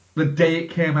the day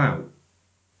it came out.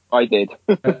 I did.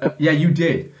 Yeah, you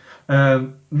did.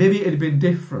 Maybe it'd have been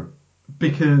different,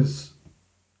 because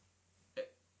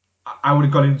I would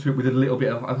have gone into it with a little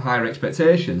bit of higher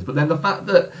expectations. But then the fact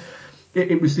that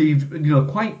it received,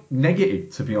 quite negative,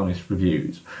 to be honest,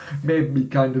 reviews, made me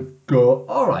kind of go,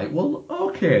 all right, well,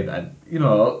 okay then.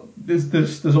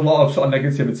 There's a lot of sort of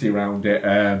negativity around it,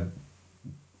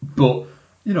 but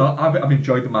I've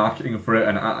enjoyed the marketing for it,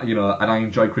 and I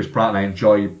enjoy Chris Pratt, and I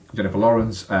enjoy Jennifer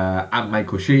Lawrence and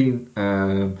Michael Sheen.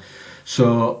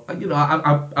 So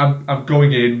I'm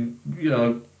going in,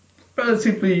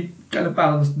 relatively kind of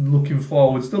balanced and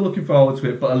still looking forward to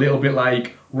it, but a little bit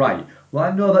like, right, well,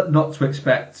 I know that not to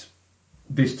expect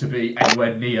this to be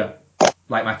anywhere near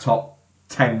like my top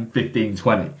 10, 15,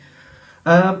 20.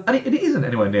 And it isn't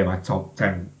anywhere near my top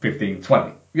 10, 15,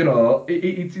 20.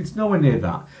 It's nowhere near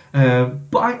that.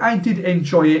 But I did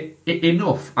enjoy it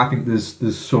enough. I think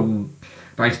there's some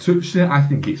nice touch in it. I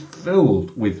think it's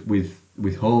filled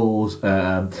with holes.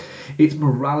 Its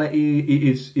morality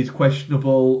is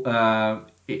questionable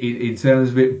in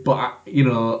terms of it, but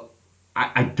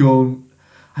I don't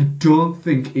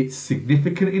think it's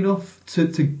significant enough to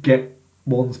get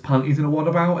one's panties in a wad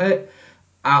about it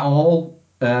at all.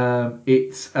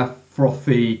 It's a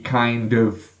frothy kind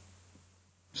of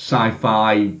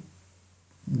sci-fi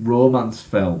romance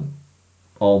film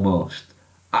almost.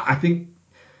 I think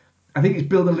it's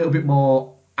built a little bit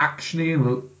more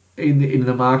actiony in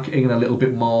the marketing, and a little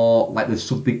bit more like there's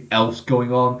something else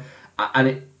going on, and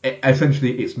it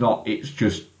essentially it's not. It's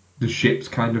just the ship's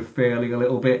kind of failing a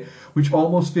little bit, which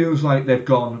almost feels like they've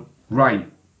gone right.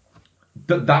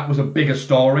 That was a bigger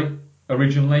story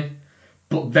originally,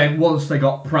 but then once they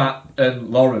got Pratt and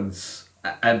Lawrence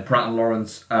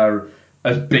are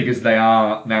as big as they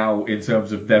are now in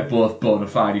terms of they're both bona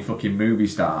fide fucking movie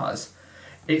stars,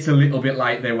 it's a little bit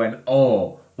like they went,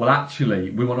 oh, well, actually,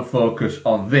 we want to focus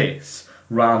on this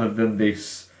rather than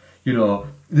this,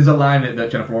 there's a line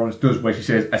that Jennifer Lawrence does where she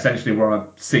says, essentially, we're on a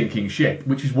sinking ship,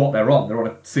 which is what they're on. They're on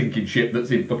a sinking ship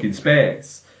that's in fucking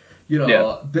space.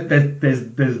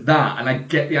 There's that, and I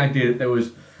get the idea that there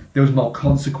was more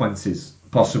consequences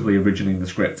possibly originally in the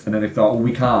script, and then they thought,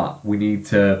 we can't. We need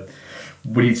to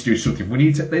do something.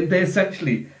 They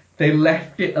essentially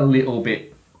left it a little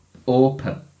bit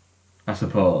open, I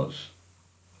suppose,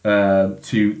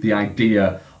 to the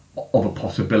idea of a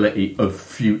possibility of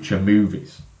future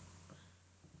movies.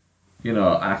 And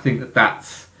I think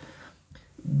that's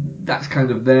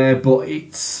kind of there, but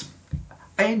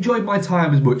I enjoyed my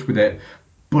time as much with it,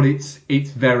 but it's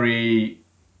very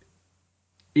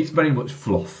much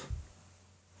fluff,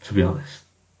 to be honest,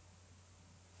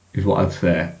 is what I'd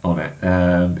say on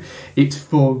it. It's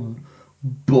fun,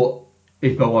 but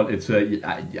if I wanted to,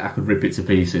 I could rip it to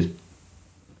pieces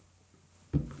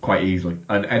quite easily.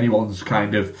 And anyone's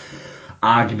kind of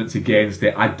arguments against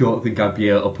it, I don't think I'd be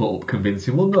able to put up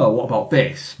convincing, well, no, what about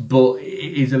this? But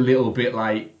it is a little bit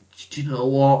like, do you know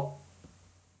what?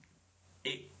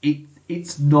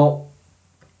 It's not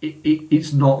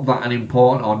that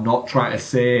unimportant, or not trying to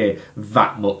say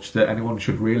that much that anyone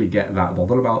should really get that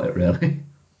bothered about it, really.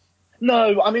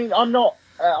 No, I mean, I'm not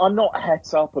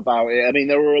het up about it. I mean,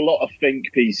 there were a lot of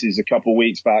think pieces a couple of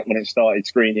weeks back when it started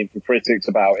screening for critics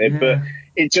about it, but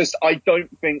it just, I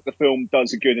don't think the film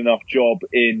does a good enough job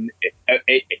in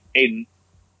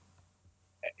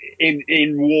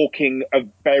walking a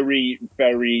very,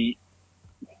 very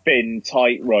thin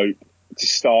tightrope to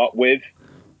start with.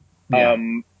 Yeah.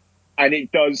 And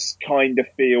it does kind of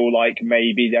feel like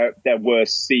maybe there were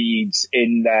seeds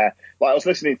in there. Like, I was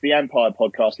listening to the Empire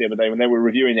podcast the other day when they were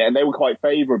reviewing it, and they were quite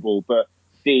favourable. But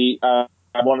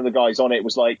one of the guys on it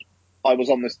was like, I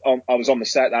was on the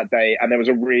set that day, and there was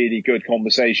a really good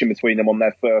conversation between them on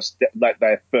their first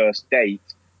date,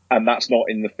 and that's not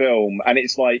in the film. And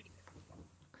it's like,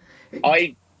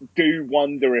 I do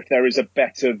wonder if there is a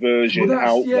better version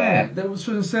out there. That was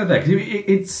what I said there, because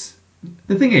it's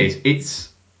the thing is, it's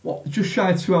just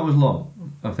shy of 2 hours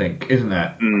long, I think, isn't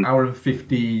it? Hour and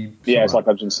 50. Yeah, it's like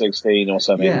 116 or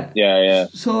something. Yeah.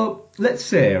 So let's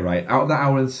say, right, out of that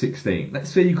hour and 16, let's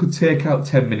say you could take out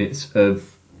 10 minutes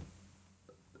of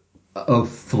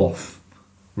fluff,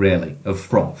 really, of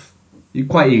froth. You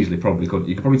quite easily probably could.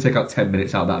 You could probably take out 10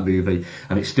 minutes out of that movie,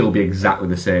 and it still be exactly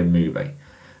the same movie.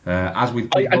 As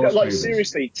with most movies.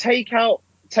 Seriously, take out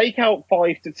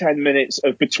 5 to 10 minutes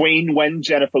of between when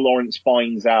Jennifer Lawrence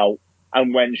finds out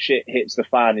and when shit hits the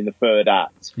fan in the third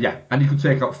act. Yeah, and you can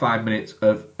take out 5 minutes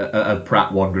of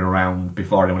Pratt wandering around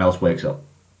before anyone else wakes up.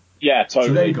 Yeah, totally.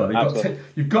 So there you go.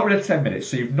 You've got rid of 10 minutes,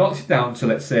 so you've knocked it down to,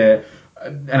 let's say,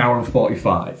 an hour and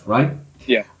 45, right?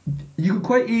 Yeah. You could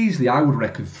quite easily, I would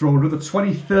reckon, throw another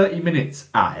 20, 30 minutes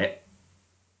at it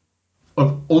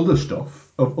of other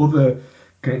stuff, of other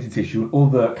connective tissue, and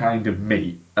other kind of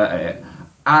meat at it,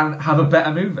 and have a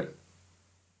better movie.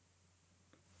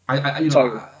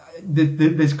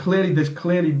 There's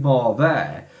clearly more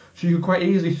there, so you could quite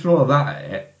easily throw that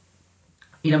at it.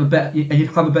 You'd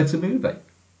have a better movie.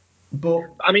 But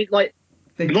I mean, like,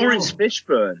 Lawrence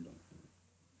Fishburne.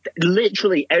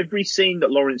 Literally every scene that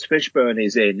Lawrence Fishburne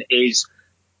is in is,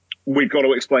 we've got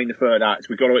to explain the third act.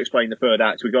 We've got to explain the third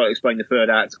act. We've got to explain the third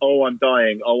act. Oh, I'm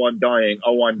dying. Oh, I'm dying.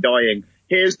 Oh, I'm dying.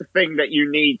 Here's the thing that you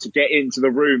need to get into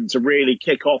the room to really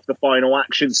kick off the final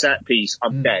action set piece.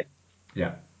 I'm dead.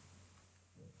 Yeah.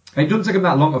 It doesn't take them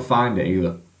that long to find it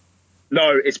either.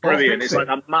 No, it's brilliant. It's like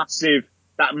that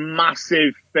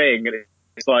massive thing. And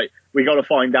it's like, we got to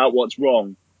find out what's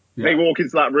wrong. Yeah. They walk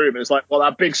into that room and it's like, well,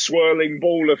 that big swirling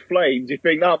ball of flames, you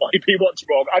think that might be what's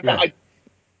wrong.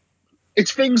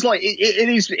 It's things like,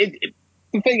 the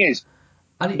thing is,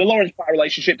 the Lawrence Pratt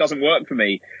relationship doesn't work for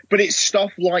me, but it's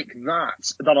stuff like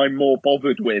that I'm more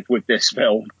bothered with this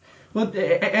film. Well,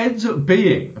 it ends up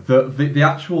being the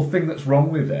actual thing that's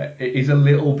wrong with it is a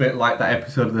little bit like that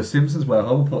episode of The Simpsons where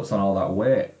Homer puts on all that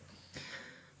weight.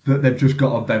 That they've just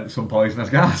got to vent some poisonous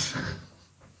gas.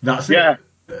 That's it.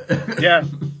 Yeah.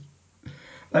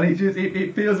 And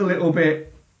it feels a little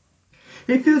bit.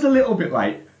 It feels a little bit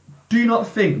like. Do you not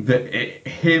think that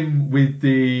him with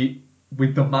the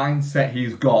mindset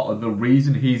he's got and the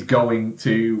reason he's going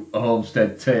to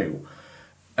Homestead 2,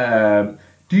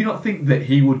 do you not think that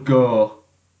he would go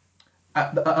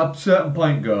at a certain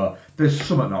point there's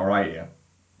something not right here.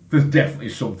 There's definitely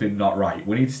something not right.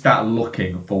 We need to start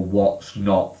looking for what's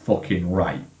not fucking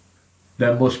right.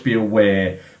 There must be a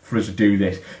way for us to do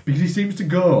this. Because he seems to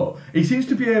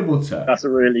be able to... That's a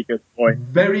really good point.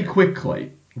 Very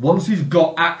quickly, once he's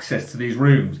got access to these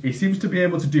rooms, he seems to be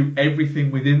able to do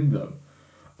everything within them.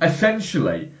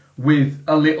 Essentially, with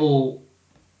a little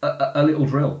a little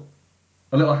drill,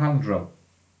 a little hand drill.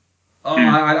 Oh,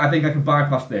 I think I can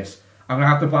bypass this. I'm gonna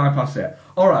have to bypass it.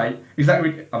 All right, is that?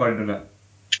 I've already done it.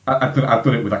 I've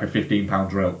done it with like a £15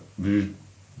 drill.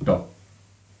 Done.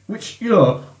 Which,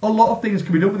 a lot of things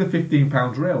can be done with a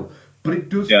 £15 drill, but it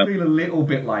does feel a little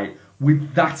bit like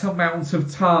with that amount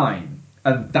of time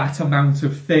and that amount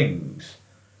of things,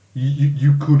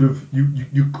 you could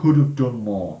have done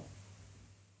more.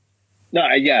 No,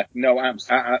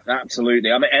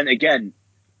 absolutely. I mean, and again,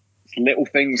 little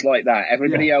things like that.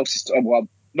 Everybody else is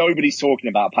nobody's talking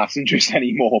about Passengers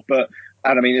anymore, and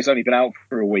I mean, it's only been out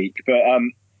for a week, but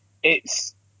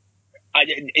it's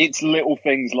little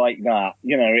things like that.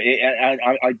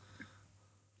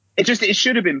 It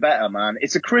should have been better, man.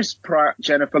 It's a Chris Pratt,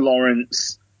 Jennifer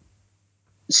Lawrence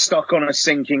stuck on a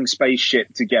sinking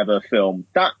spaceship together film.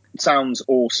 That sounds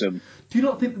awesome. Do you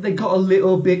not think that they got a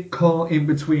little bit caught in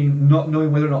between not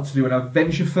knowing whether or not to do an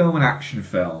adventure film, an action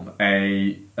film,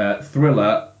 a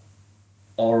thriller,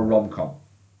 or a rom-com?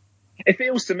 It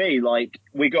feels to me like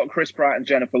we got Chris Pratt and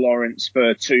Jennifer Lawrence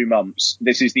for 2 months.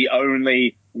 This is the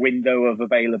only window of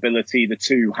availability the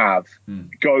two have.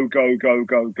 Go, go, go,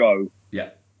 go, go. Yeah.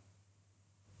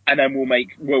 And then we'll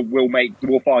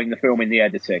find the film in the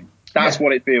editing. That's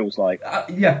what it feels like. I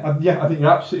think you're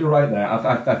absolutely right there.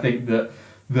 I think that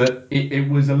it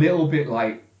was a little bit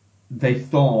like they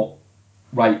thought,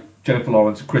 right, Jennifer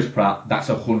Lawrence, Chris Pratt, that's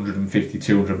 150,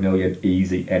 200 million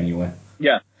easy anyway.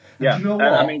 Yeah. And do you know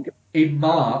what? I mean, in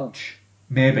March,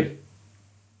 maybe.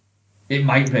 It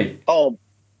might be. Oh,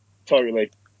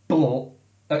 totally. But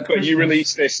you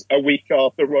release this a week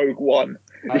after Rogue One.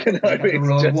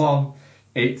 Rogue One,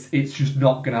 it's just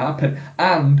not going to happen.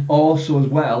 And also as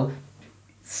well,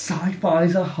 sci-fi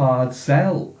is a hard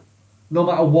sell. No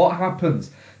matter what happens,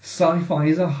 sci-fi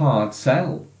is a hard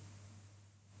sell.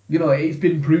 It's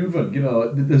been proven.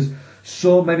 There's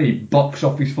so many box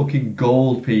office fucking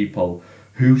gold people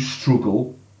who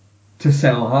struggle to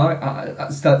sell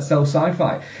sell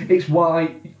sci-fi. It's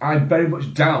why I very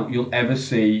much doubt you'll ever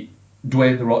see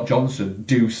Dwayne The Rock Johnson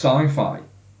do sci-fi.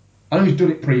 I know he's done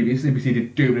it previously because he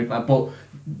did do it, but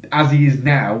as he is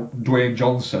now, Dwayne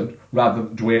Johnson, rather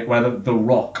than The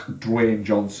Rock Dwayne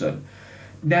Johnson,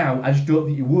 now I just don't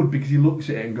think he would, because he looks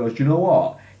at it and goes, do you know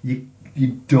what? You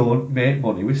don't make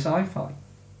money with sci-fi.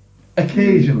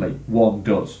 Occasionally, one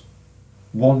does.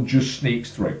 One just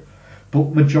sneaks through.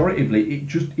 But majoritively,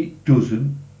 it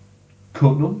doesn't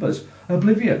cut numbers.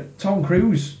 Oblivion, Tom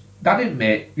Cruise, that didn't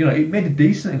make, it made a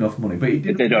decent enough money, but it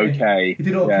did okay. It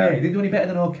did okay. Yeah. It didn't do any better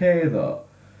than okay, though.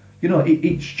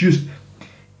 It's just,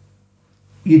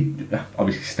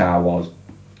 obviously Star Wars,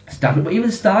 but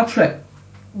even Star Trek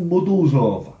muddles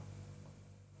over.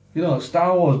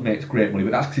 Star Wars makes great money,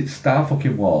 but that's because it's Star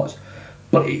fucking Wars.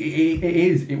 But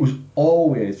it was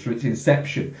always, through its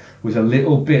inception, was a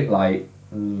little bit like,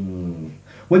 when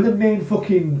the main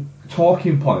fucking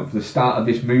talking point for the start of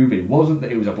this movie wasn't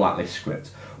that it was a blacklist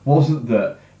script, wasn't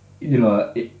that,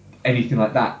 anything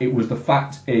like that. It was the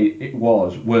fact it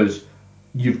was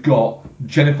you've got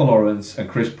Jennifer Lawrence and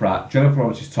Chris Pratt. Jennifer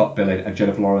Lawrence is top billing, and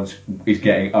Jennifer Lawrence is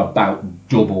getting about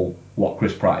double what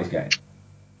Chris Pratt is getting.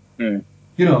 And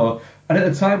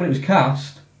at the time when it was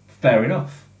cast, fair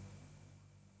enough.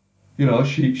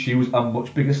 She was a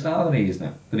much bigger star than he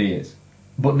is.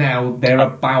 But now they're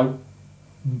about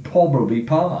probably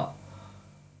par.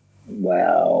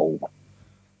 Well,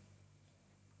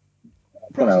 I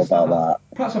don't know about that.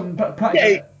 Pratt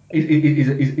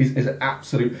is an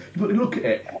absolute. But look at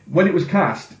it. When it was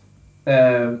cast,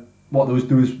 there was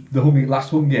the last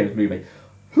Hunger Games movie.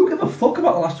 Who gave a fuck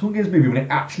about the last Hunger Games movie when it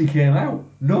actually came out?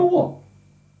 No one.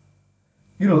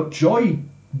 Joy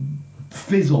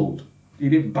fizzled. He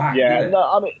didn't back. Yeah, no,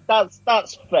 I mean that's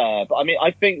fair, but I mean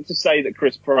I think to say that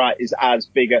Chris Pratt is as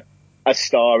big a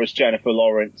star as Jennifer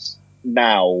Lawrence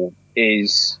now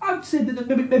is. I'd say that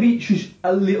maybe it's just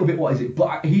a little bit. What is it?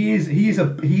 But he is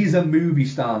a movie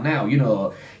star now. You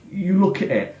look at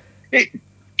it.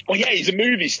 Well, yeah, he's a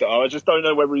movie star. I just don't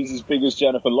know whether he's as big as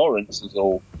Jennifer Lawrence is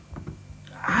all.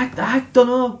 I don't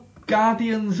know.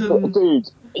 Guardians and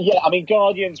dude. Yeah, I mean,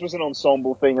 Guardians was an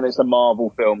ensemble thing, and it's a Marvel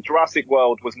film. Jurassic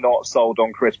World was not sold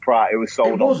on Chris Pratt; it was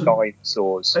sold on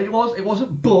dinosaurs. It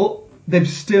wasn't. But they've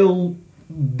still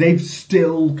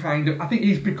kind of. I think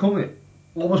he's become it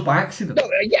almost by accident. No,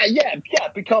 yeah,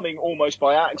 becoming almost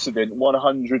by accident.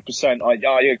 100%.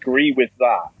 I agree with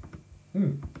that.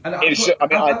 And I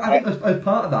think as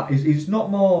part of that is it's not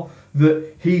more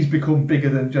that he's become bigger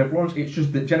than Jennifer Lawrence. It's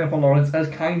just that Jennifer Lawrence has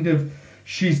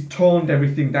she's toned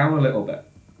everything down a little bit.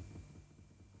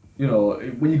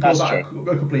 When you go back a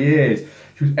couple of years,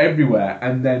 she was everywhere,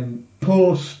 and then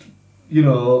post,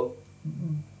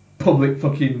 public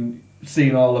fucking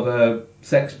seeing all of her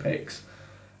sex pics,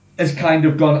 has kind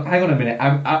of gone, hang on a minute,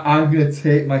 I'm going to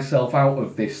take myself out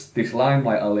of this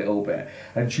limelight a little bit,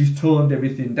 and she's toned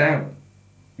everything down.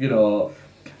 You know,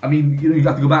 I mean, you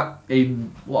have to go back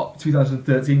in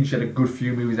 2013. She had a good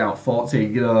few movies out.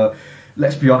 14. You know,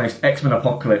 let's be honest, X-Men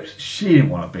Apocalypse. She didn't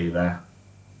want to be there.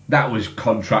 That was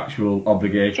contractual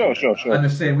obligation. Sure. And the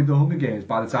same with the Hunger Games.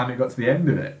 By the time it got to the end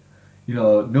of it, you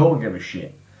know, no one gave a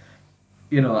shit.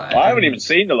 You know, I haven't even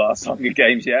seen the last Hunger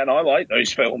Games yet, and I like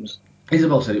those films.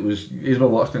 Isabel watched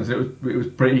it and said it was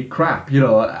pretty crap. You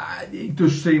know, it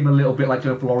does seem a little bit like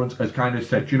Jennifer Lawrence has kind of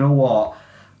said, you know what,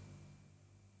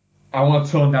 I want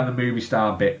to tone down the movie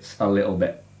star bits a little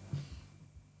bit,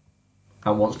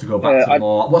 and wants to go back to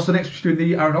more. What's the next? She's doing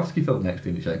the Aronofsky film next,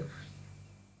 didn't you say?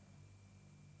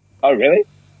 Oh, really?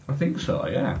 I think so.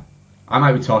 Yeah, I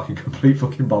might be talking complete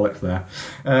fucking bollocks there.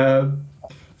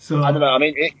 So I don't know. I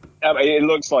mean, it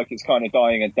looks like it's kind of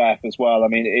dying a death as well. I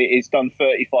mean, it's done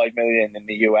 35 million in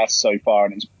the US so far,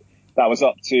 and that was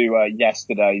up to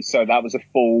yesterday. So that was a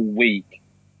full week,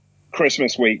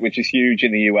 Christmas week, which is huge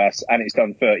in the US, and it's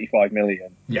done 35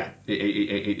 million. Yeah,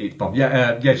 it's bomb.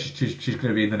 Yeah, she's going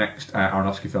to be in the next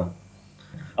Aronofsky film.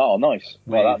 Oh, nice.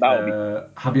 Well, that would be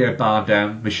Javier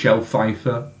Bardem, Michelle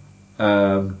Pfeiffer,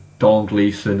 Don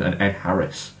Gleeson, and Ed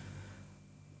Harris.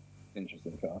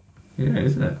 interesting. Film. Yeah,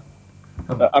 isn't it?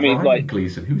 I mean, Brian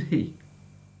Gleeson, who's he?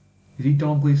 Is he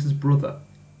Don Gleeson's brother?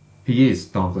 He is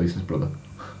Don Gleeson's brother.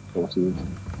 Of course he is.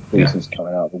 Gleeson's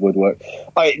coming out of the woodwork.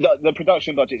 The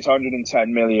production budget's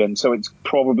 110 million, so it's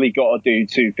probably got to do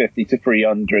 250 to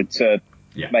 300 to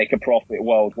make a profit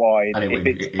worldwide. And it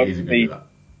isn't going to do that.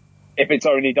 If it's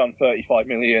only done 35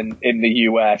 million in the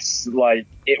US, like,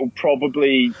 it will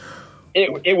probably...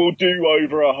 It will do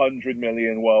over 100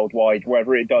 million worldwide.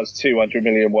 Whether it does 200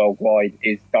 million worldwide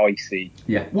is dicey.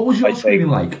 Yeah. What was your screening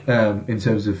like in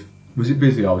terms of... Was it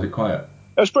busy or was it quiet?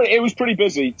 It was pretty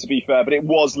busy, to be fair, but it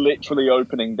was literally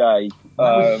opening day.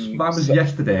 Mine was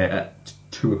yesterday at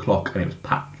 2 o'clock and it was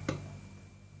packed.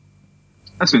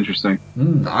 That's interesting.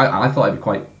 I thought it'd be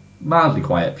quite mildly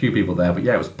quiet. A few people there, but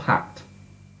yeah, it was packed.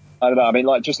 I don't know. I mean,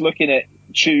 like, just looking at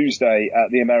Tuesday at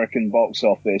the American box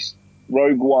office,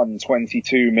 Rogue One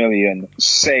 22 million,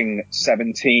 Sing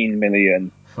 17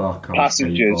 million,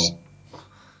 Passengers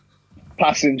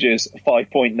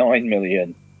 5.9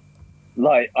 million.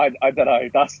 Like, I don't know.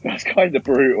 That's kind of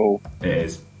brutal. It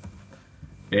is.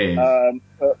 Yeah,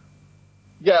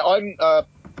 I'm.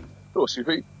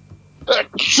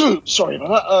 Sorry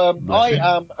about that. I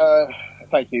am.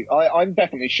 Thank you. I'm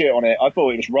definitely shit on it. I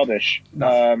thought it was rubbish.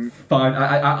 Fine.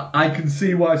 I can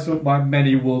see why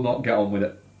many will not get on with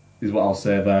it. Is what I'll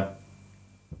say there.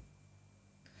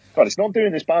 God, it's not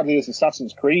doing as badly as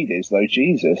Assassin's Creed is, though.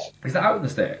 Jesus. Is that out in the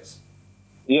States?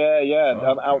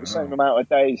 Yeah. Out the same amount of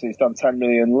days, it's done 10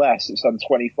 million less. It's done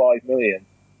 25 million.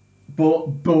 But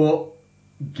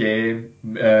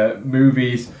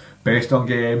movies based on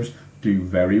games do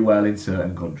very well in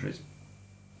certain countries.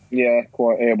 Yeah,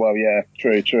 quite. Yeah, well, yeah,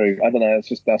 true. I don't know.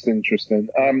 That's interesting.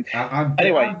 Anyway, I'm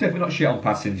definitely not shit on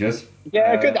Passengers.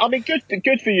 Yeah, good. I mean,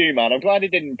 good for you, man. I'm glad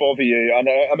it didn't bother you. I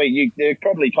mean, you're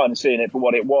probably kind of seeing it for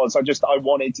what it was.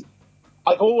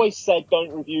 I've always said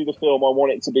don't review the film. I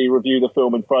want it to be review the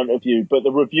film in front of you. But the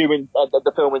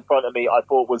the film in front of me, I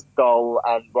thought was dull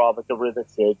and rather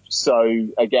derivative. So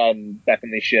again,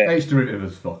 definitely shit. It's derivative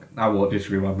as fuck. I won't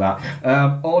disagree with that.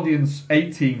 Audience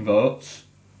 18 votes.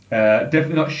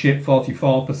 Definitely not shit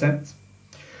 44%.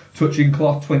 Touching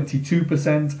cloth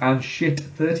 22% and shit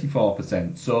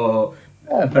 34%. So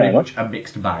very much a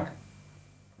mixed bag.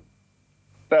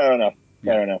 Fair enough.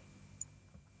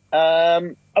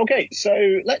 Okay,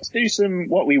 so let's do some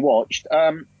what we watched.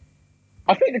 I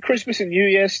think the Christmas and New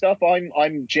Year stuff,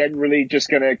 I'm generally just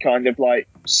gonna kind of like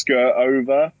skirt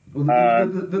over. Well,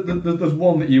 there's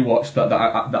one that you watched that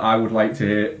I would like to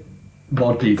hear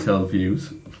more detailed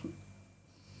views.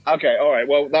 Okay, all right.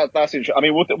 Well, that's interesting. I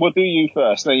mean, we'll do you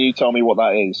first, then you tell me what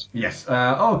that is. Yes.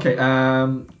 Okay.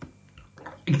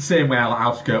 Same way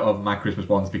I'll skirt over my Christmas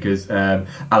ones because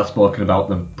I've spoken about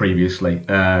them previously.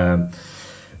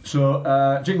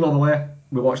 So Jingle All the Way,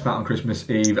 we watched that on Christmas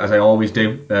Eve, as I always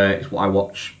do. It's what I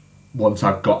watch once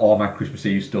I've got all my Christmas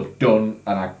Eve stuff done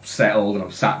and I've settled and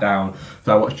I've sat down.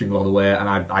 So I watched Jingle All the Way, and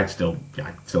I still think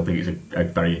it's a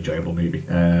very enjoyable movie,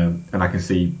 and I can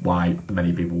see why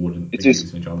many people wouldn't think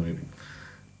it's an enjoyable movie.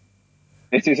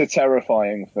 It is a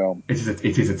terrifying film. It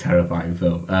is a terrifying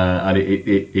film, and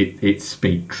it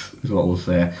speaks, is what we'll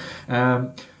say.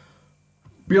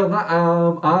 Beyond that,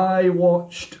 I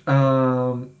watched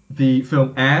the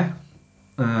film Air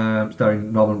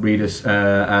starring Norman Reedus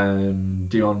and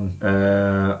Dion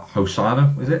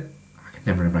Hosanna, is it? I can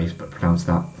never remember how to pronounce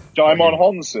that. Daimon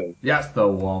Honsu. That's the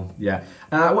one, yeah.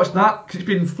 I watched that because it's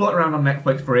been floating around on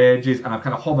Netflix for ages and I've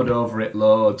kind of hovered over it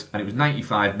loads, and it was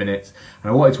 95 minutes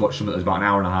and I wanted to watch something that was about an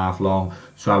hour and a half long,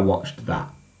 so I watched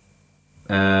that.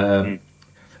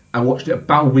 I watched it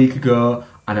about a week ago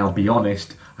and I'll be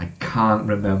honest, I can't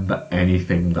remember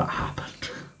anything that happened.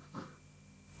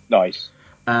 Nice.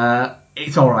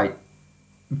 It's alright,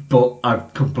 but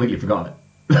I've completely forgotten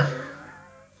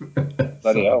it.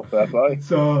 Bloody hell, fair play.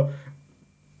 So,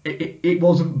 it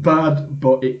wasn't bad,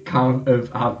 but it can't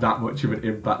have had that much of an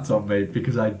impact on me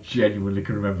because I genuinely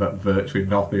can remember virtually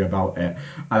nothing about it.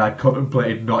 And I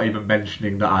contemplated not even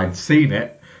mentioning that I'd seen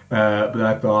it, but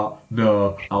I thought,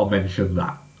 no, I'll mention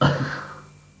that.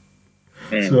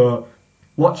 So,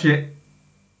 watch it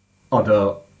or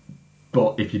don't.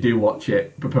 But if you do watch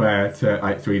it, prepare to,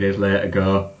 like, 3 days later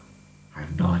go, I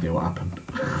have no idea what happened.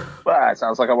 Well, it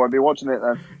sounds like I won't be watching it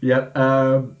then. Yep.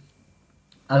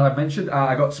 As I mentioned,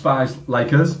 I got Spies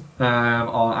Like Us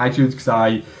on iTunes because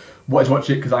I wanted to watch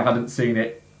it because I hadn't seen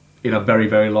it in a very,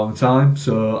 very long time.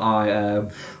 So I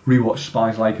rewatched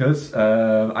Spies Like Us.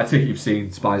 I take it you've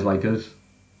seen Spies Like Us.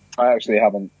 I actually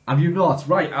haven't. Have you not?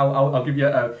 Right, I'll give you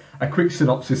a quick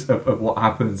synopsis of what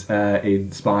happens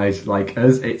in Spies Like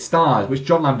Us. It stars, which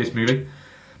John Landis movie,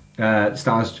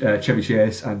 stars Chevy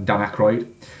Chase and Dan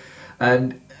Aykroyd.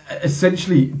 And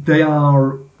essentially they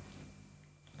are...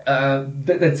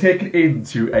 they're taken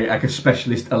into a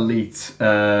specialist elite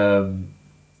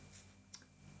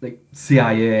like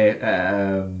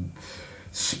CIA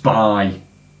spy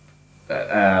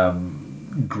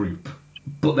group,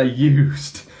 but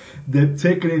they're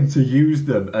taken in to use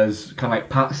them as kind of like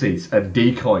patsies and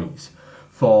decoys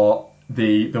for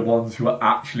the ones who are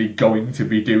actually going to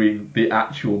be doing the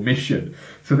actual mission.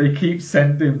 So they keep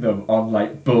sending them on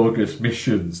like bogus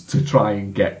missions to try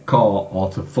and get caught or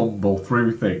to fumble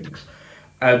through things.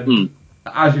 And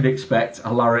as you'd expect,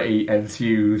 hilarity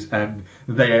ensues and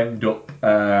they end up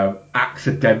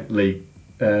accidentally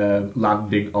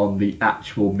landing on the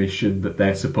actual mission that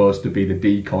they're supposed to be the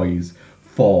decoys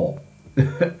for.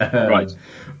 Right.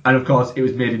 And of course, it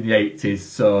was made in the 80s,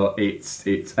 so it's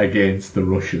against the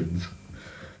Russians,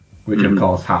 which of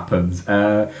course happens.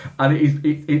 And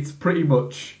it's pretty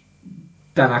much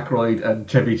Dan Aykroyd and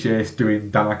Chevy Chase doing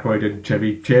Dan Aykroyd and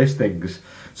Chevy Chase things.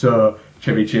 So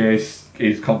Chevy Chase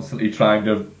is constantly trying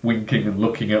to winking and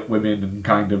looking at women and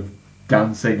kind of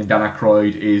dancing, and Dan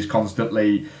Aykroyd is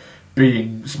constantly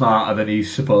being smarter than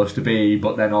he's supposed to be,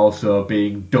 but then also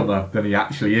being dumber than he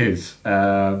actually is.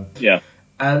 Yeah.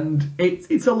 And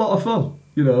it's a lot of fun.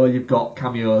 You know, you've got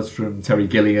cameos from Terry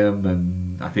Gilliam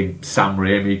and I think Sam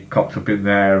Raimi crops up in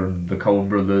there and the Coen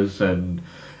brothers and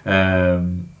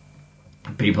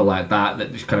people like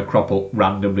that just kind of crop up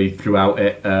randomly throughout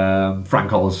it.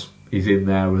 Frank Oz is in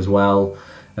there as well.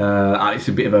 And it's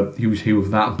a bit of a who's who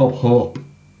of that. Bob Hope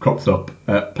crops up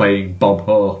playing Bob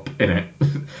Hope in it.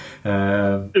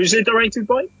 Who's it directed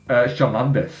by? John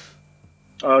Landis.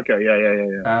 Okay,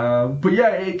 yeah. But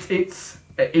yeah,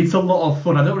 it's a lot of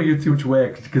fun. I don't want to give too much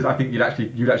away because I think you'd actually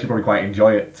probably quite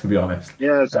enjoy it, to be honest.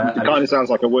 Yeah, it kind of sounds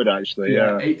like I would actually.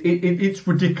 Yeah. It's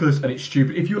ridiculous and it's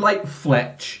stupid. If you like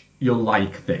Fletch, you'll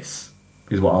like this.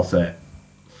 Is what I'll say.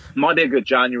 Might be a good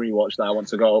January watch that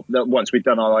once we've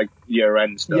done our like year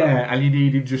end stuff. Yeah, and you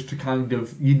need him just to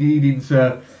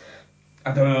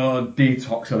I don't know,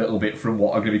 detox a little bit from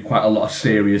what are going to be quite a lot of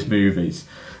serious movies.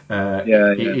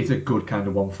 It is a good kind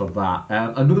of one for that.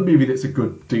 Another movie that's a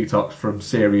good detox from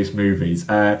serious movies,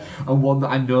 and one that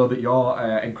I know that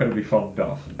you're incredibly fond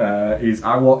of, is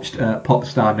I watched Pop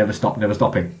Star Never Stop Never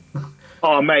Stopping.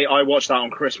 Oh mate, I watched that on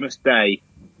Christmas Day.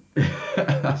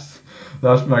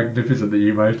 That's magnificent that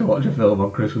you managed to watch a film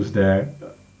on Christmas Day.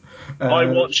 I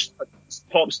watched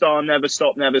Pop Star Never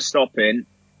Stop Never Stopping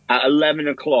at 11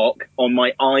 o'clock on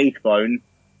my iPhone.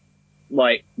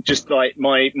 Like, just like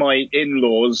my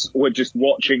in-laws were just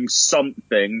watching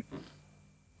something,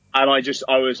 and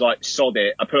I was like, sod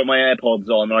it. I put my AirPods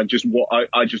on, and I just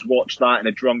watched that in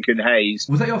a drunken haze.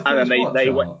 Was that your first watch? They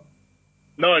went.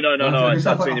 No. I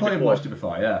thought you'd watched it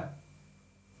before, yeah.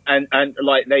 And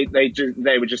like they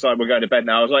were just like, we're going to bed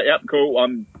now. I was like, yep, cool.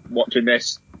 I'm watching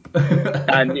this.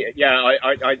 And yeah,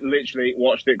 I literally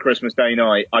watched it Christmas Day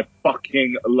night. I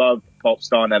fucking love Pop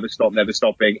Star Never Stop Never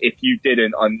Stopping. If you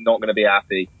didn't, I'm not going to be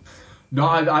happy. No,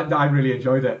 I really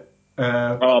enjoyed it.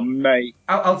 Oh mate,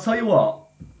 I'll tell you what.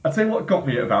 I'll tell you what got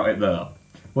me about it though.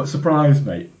 What surprised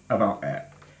me about it.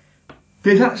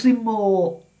 There's actually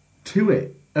more to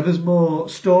it, and there's more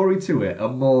story to it,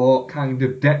 and more kind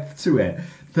of depth to it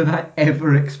than I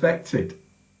ever expected.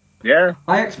 Yeah.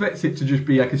 I expect it to just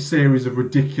be like a series of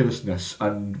ridiculousness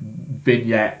and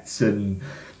vignettes and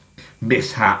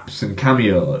mishaps and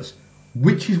cameos,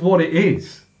 which is what it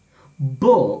is.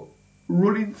 But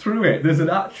running through it, there's an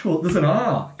arc.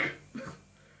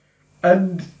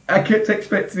 And I kept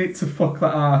expecting it to fuck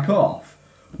that arc off,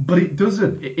 but it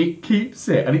doesn't. It keeps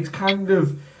it, and it's kind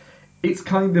of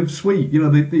sweet. You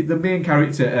know, the main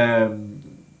character,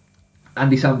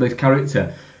 Andy Samberg's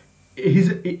character,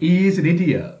 he is an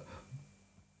idiot,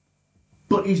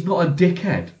 but he's not a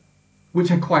dickhead,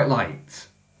 which I quite liked.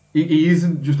 He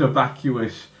isn't just a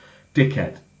vacuous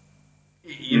dickhead.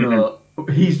 You know,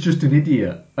 he's just an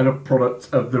idiot and a product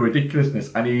of the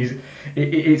ridiculousness, and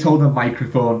it's holding a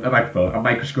microscope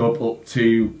up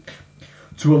to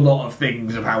a lot of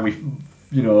things of how we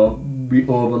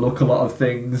overlook a lot of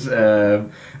things,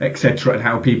 etc., and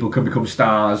how people can become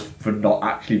stars for not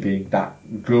actually being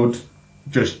that good,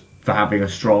 just for having a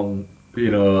strong,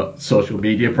 social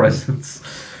media presence,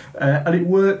 and it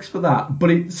works for that.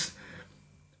 But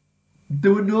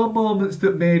there were no moments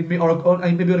that made me, or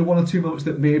maybe only one or two moments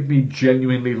that made me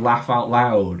genuinely laugh out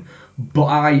loud, but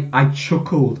I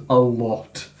chuckled a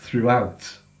lot throughout,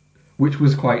 which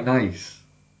was quite nice.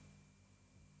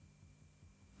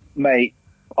 Mate,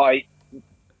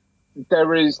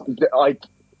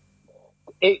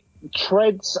 it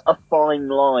treads a fine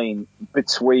line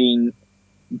between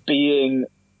being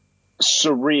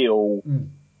surreal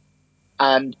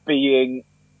and being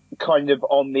kind of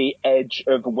on the edge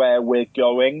of where we're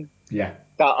going. Yeah.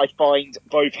 That I find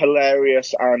both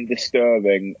hilarious and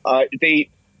disturbing. The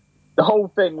whole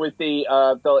thing with the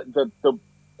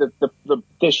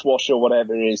dishwasher,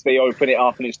 whatever it is, they open it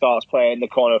up and it starts playing the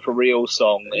Connor for Real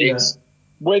song.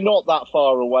 We're not that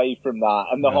far away from that,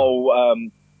 and the whole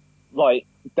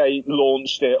they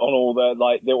launched it on all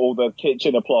the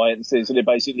kitchen appliances, and it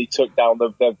basically took down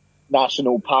the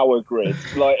national power grid.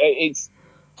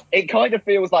 It kind of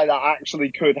feels like that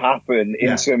actually could happen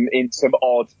in some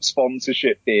odd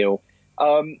sponsorship deal.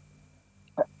 I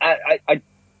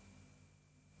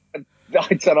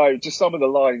don't know, just some of the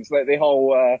lines, like the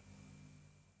whole.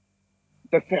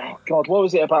 Oh God, what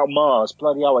was it about Mars?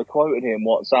 Bloody hell, I quoted him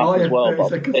WhatsApp as well,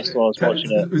 but I was pissed when I was watching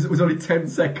it. It was only 10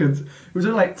 seconds. It was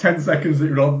only like 10 seconds that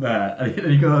you're on there. And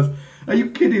he goes, "Are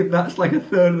you kidding? That's like a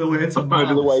third of the way to Mars." A third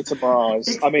of the way to Mars.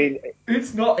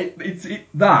 It's not.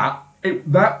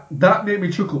 That made me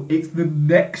chuckle. It's the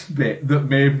next bit that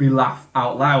made me laugh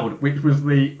out loud, which was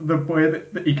the way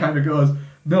that he kind of goes,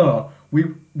 "No,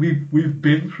 we've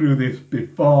been through this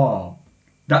before.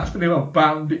 That's the name of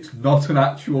band. It's not an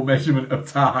actual measurement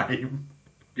of time."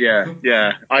 Yeah.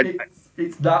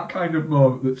 It's that kind of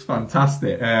moment that's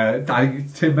fantastic. I think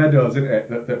it's Tim Meadows, isn't it,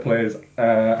 that plays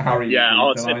Harry?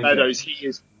 Yeah, Tim Meadows. He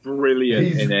is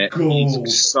brilliant in it. Gold.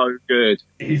 He's so good.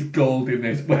 He's gold in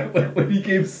this. When he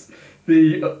gives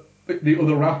the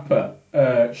other rapper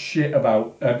shit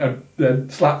about and then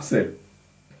slaps him.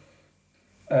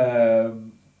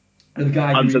 And the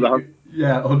guy Hunter the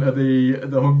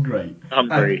Hungry. And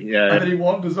then he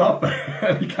wanders off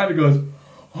and he kind of goes,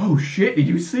 "Oh shit, did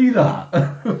you see that?"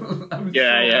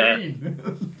 Mean.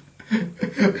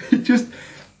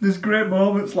 There's great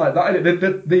moments like that.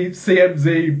 The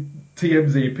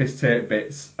TMZ piss take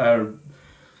bits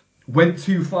went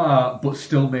too far but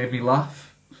still made me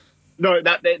laugh. No,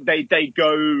 that they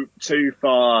go too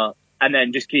far and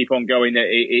then just keep on going.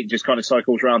 It just kind of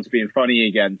cycles around to being funny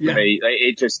again for me.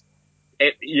 It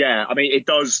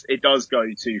does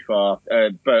go too far,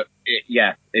 but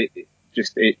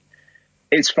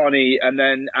it's funny. And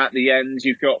then at the end,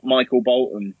 you've got Michael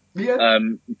Bolton,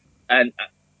 and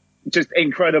just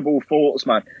incredible thoughts,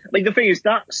 man. Like, the thing is,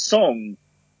 that song,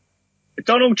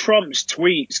 Donald Trump's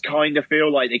tweets kind of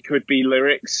feel like they could be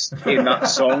lyrics in that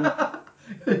song.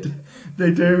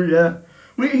 They do, yeah.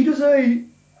 Wait, he does have you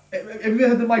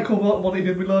heard the Michael Bolton one he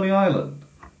did with Lonely Island?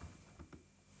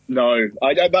 No,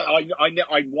 I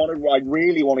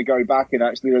really want to go back and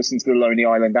actually listen to the Lonely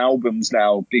Island albums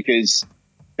now, because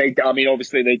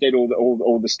obviously they did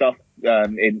all the stuff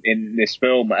in this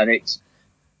film, and it's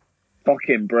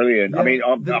fucking brilliant.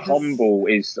 Yeah, Humble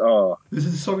is There's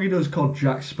a song he does called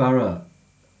Jack Sparrow,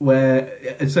 where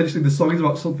essentially the song is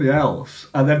about something else,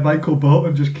 and then Michael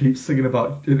Bolton just keeps singing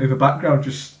about, in the background,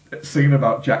 just singing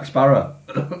about Jack Sparrow.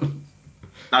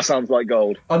 That sounds like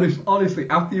gold. Honestly,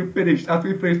 after you finish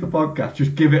the podcast,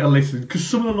 just give it a listen, because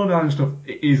some of the Lonely Island stuff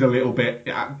is a little bit,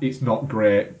 it's not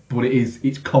great, but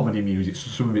it's comedy music, so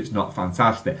some of it's not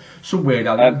fantastic. Some Weird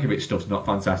Al Yankovic stuff's not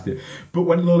fantastic, but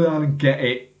when Lonely Island get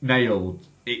it nailed,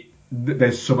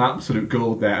 there's some absolute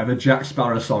gold there, and the Jack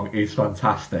Sparrow song is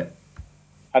fantastic.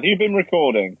 Have you been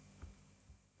recording?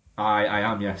 I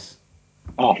am, yes.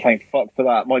 Oh, thank fuck for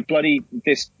that. My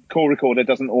this call recorder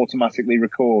doesn't automatically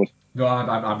record. No,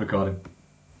 I'm recording.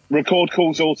 Record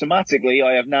calls automatically.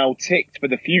 I have now ticked for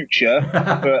the future.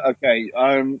 But okay,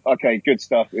 good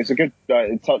stuff. It's a good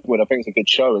Touchwood. I think it's a good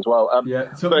show as well.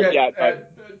 Yeah. So but yeah, yeah,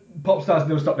 Pop Stars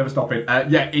Never Stopping.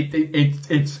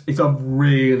 It's a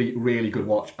really really good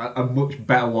watch. A much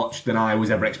better watch than I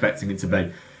was ever expecting it to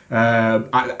be.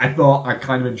 I thought I'd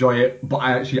kind of enjoy it, but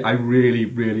I really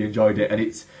really enjoyed it, and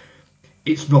it's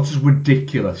not as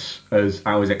ridiculous as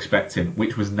I was expecting,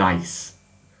 which was nice.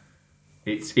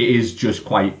 It is just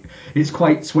it's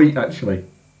quite sweet actually.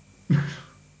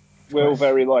 will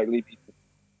very likely be.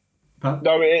 Huh?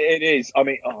 No, it is. I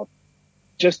mean,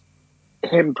 just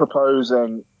him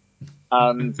proposing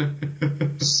and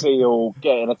Seal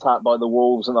getting attacked by the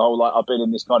wolves and the whole like I've been in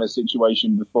this kind of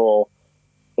situation before.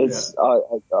 Yeah. It's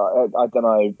I don't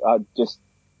know. I just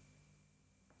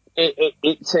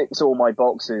it ticks all my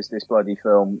boxes. This bloody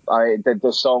film.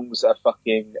 The songs are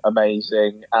fucking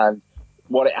amazing and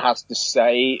what it has to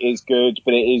say is good,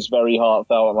 but it is very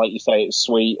heartfelt and like you say, it's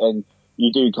sweet and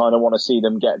you do kind of want to see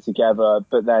them get together.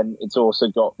 But then it's also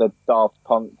got the Daft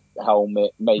Punk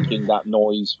helmet making that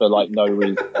noise for like no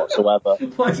reason whatsoever.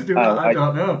 Why is it doing that? I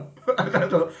don't know. I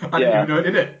didn't Yeah, even know it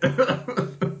did it.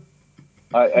 The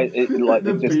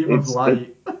beam of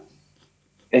light.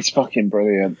 it's fucking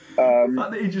brilliant. The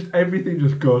fact that everything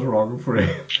just goes wrong for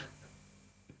him.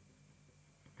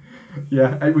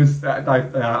 Yeah, it was.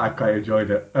 I quite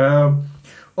enjoyed it.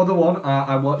 Other one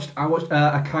I watched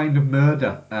A Kind of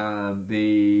Murder,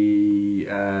 the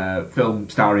film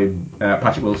starring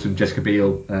Patrick Wilson, Jessica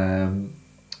Biel,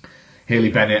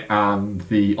 Haley Bennett, and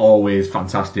the always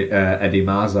fantastic Eddie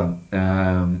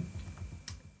Marsan.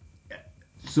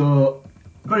 So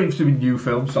very interested in new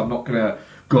films, so I'm not going to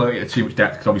go into too much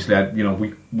depth because obviously,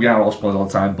 we are all spoiled all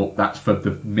the time, but that's for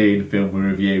the main film we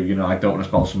review. I don't want to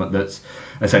spoil something that's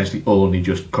essentially only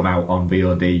just come out on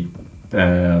VOD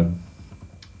that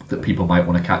people might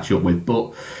want to catch up with.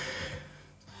 But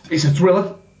it's a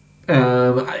thriller.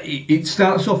 It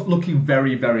starts off looking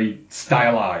very, very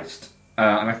stylized,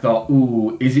 and I thought,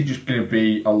 ooh, is it just going to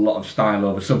be a lot of style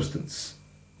over substance?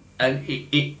 And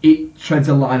it treads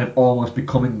a line of almost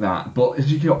becoming that. But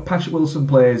as Patrick Wilson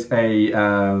plays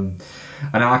an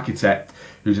architect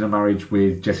who's in a marriage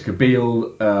with Jessica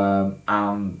Biel,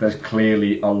 and there's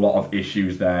clearly a lot of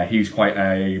issues there. He's quite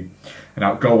an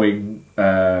outgoing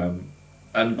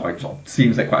and quite sort of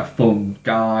seems like quite a fun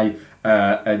guy,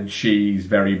 and she's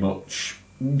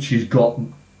got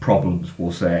problems,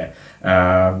 we'll say,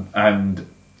 and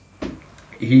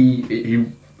he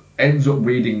ends up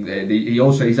reading.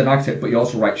 He's an architect, but he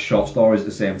also writes short stories at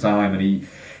the same time. And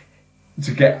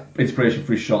to get inspiration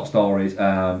for his short stories,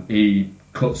 he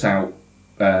cuts out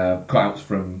cutouts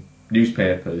from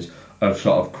newspapers of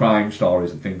sort of crime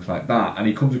stories and things like that. And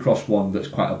he comes across one that's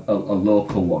quite a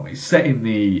local one. It's set in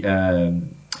the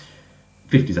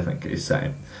 50s, I think it is set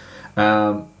in.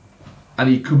 And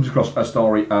he comes across a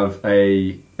story of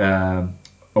a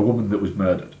woman that was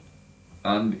murdered,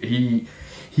 and he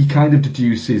kind of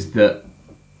deduces that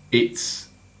the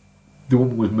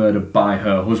woman was murdered by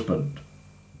her husband,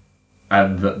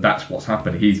 and that's what's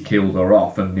happened. He's killed her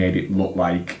off and made it look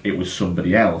like it was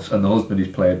somebody else, and the husband is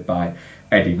played by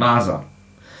Eddie Marsan.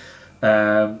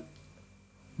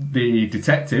 The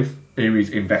detective who is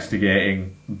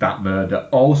investigating that murder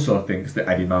also thinks that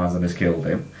Eddie Marsan has killed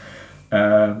him.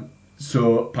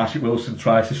 So Patrick Wilson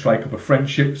tries to strike up a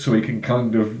friendship so he can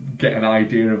kind of get an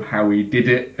idea of how he did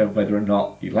it and whether or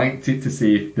not he liked it, to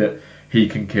see if that he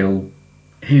can kill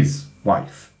his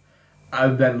wife.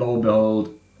 And then lo and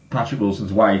behold, Patrick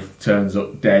Wilson's wife turns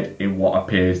up dead in what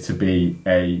appears to be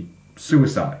a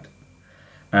suicide.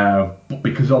 But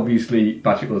because obviously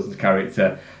Patrick Wilson's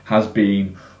character has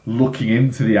been looking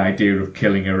into the idea of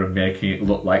killing her and making it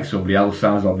look like somebody else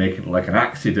has, or making it look like an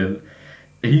accident,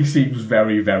 he seems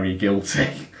very, very guilty.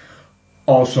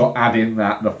 Also add in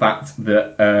that the fact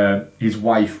that his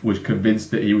wife was convinced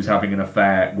that he was having an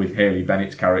affair with Haley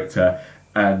Bennett's character,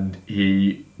 and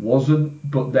he wasn't,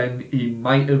 but then he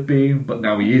might have been, but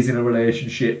now he is in a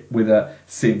relationship with her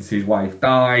since his wife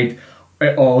died.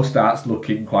 It all starts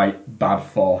looking quite bad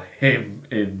for him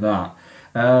in that.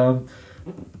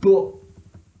 But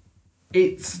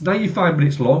it's 95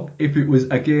 minutes long. If it was,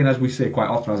 again, as we say quite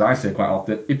often, as I say quite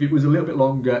often, if it was a little bit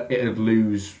longer, it'd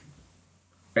lose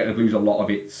a lot of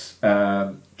its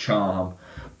charm.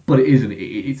 But it isn't.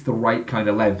 It's the right kind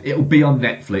of length. It'll be on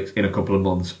Netflix in a couple of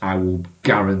months. I will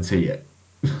guarantee it.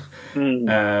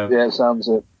 Yeah, it sounds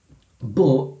it.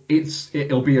 But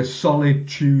it'll be a solid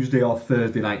Tuesday or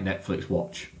Thursday night Netflix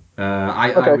watch.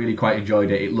 I Okay. really quite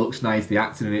enjoyed it. It looks nice. The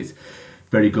acting in it's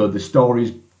very good. The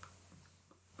story's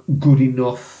good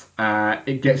enough.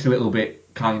 It gets a little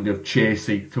bit kind of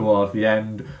chasey towards the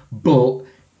end, but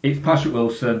it's Patrick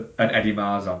Wilson and Eddie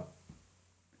Marsan.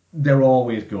 They're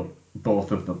always good,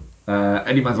 both of them.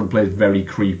 Eddie Marsan plays very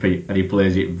creepy, and he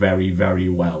plays it very, very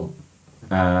well.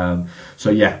 So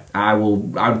yeah, I will.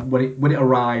 When it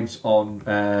arrives on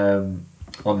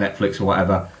Netflix or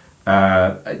whatever,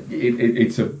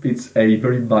 it's a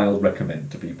very mild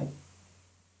recommend to people.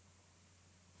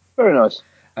 Very nice.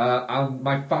 And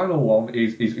my final one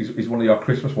is one of your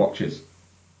Christmas watches.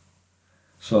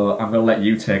 So I'm going to let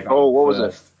you take that. Oh, one what first.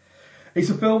 was it? It's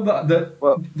a film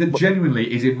that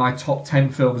genuinely is in my top 10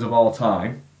 films of all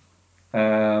time.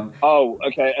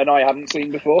 Okay, and I haven't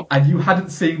seen before. And you hadn't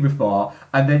seen before,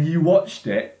 and then you watched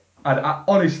it, and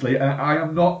honestly,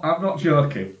 I'm not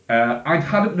joking. I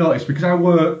hadn't noticed because I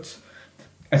worked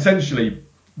essentially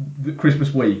the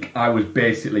Christmas week. I was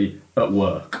basically at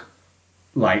work,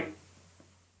 like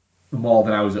more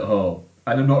than I was at home.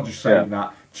 And I'm not just saying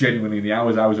that. Genuinely, in the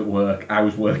hours I was at work, I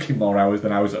was working more hours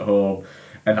than I was at home,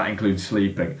 and that includes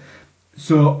sleeping.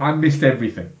 So I missed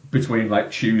everything between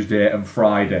like Tuesday and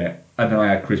Friday, and then I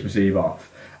had Christmas Eve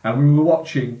off. And we were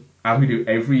watching, as we do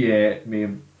every year, me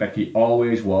and Becky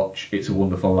always watch It's a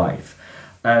Wonderful Life.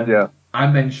 And I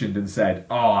mentioned and said,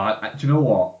 do you know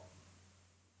what?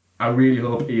 I really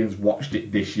hope Ian's watched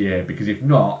it this year, because if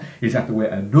not, he's have to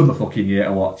wait another fucking year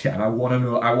to watch it. And I want to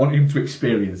know. I want him to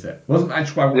experience it. It wasn't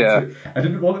actually I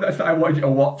didn't want that. I wanted you to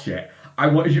watch it. I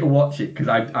wanted you to watch it because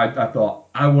I thought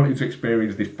I wanted to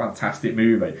experience this fantastic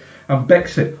movie. And Beck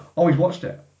said, "Oh, he's watched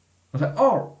it." I was like,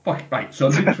 "Oh, fuck it, right." So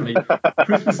literally,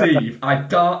 Christmas Eve, I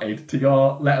darted to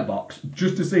your letterbox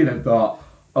just to see it and thought,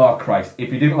 "Oh Christ,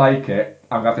 if he didn't like it,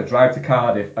 I'm gonna have to drive to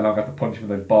Cardiff and I'm gonna have to punch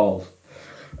him in those balls."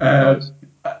 Nice.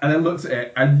 And I looked at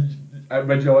it and I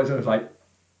read your words and I was like,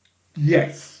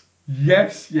 yes.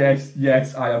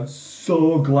 I am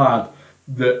so glad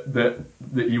that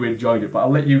you enjoyed it. But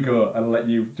I'll let you go and I'll let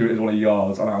you do it as one of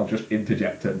yours, and I'll just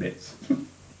interject at bits.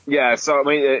 Yeah, so I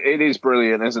mean, it is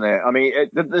brilliant, isn't it? I mean,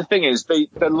 the thing is, the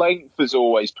length has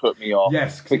always put me off.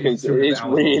 Yes, because it is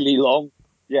really long.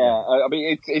 Yeah, I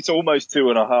mean, it's almost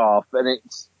 2.5, and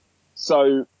it's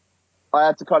so. I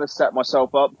had to kind of set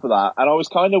myself up for that, and I was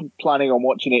kind of planning on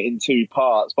watching it in 2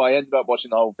 parts, but I ended up watching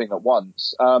the whole thing at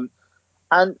once. And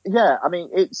yeah, I mean,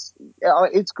 it's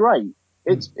great.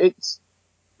 I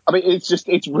mean,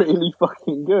 it's really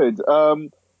fucking good.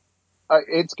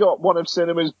 It's got one of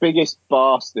cinema's biggest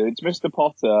bastards, Mr.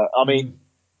 Potter. I mean,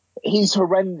 he's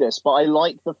horrendous, but I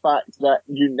like the fact that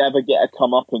you never get a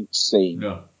comeuppance scene.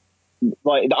 No.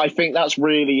 Like, I think that's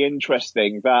really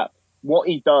interesting, that what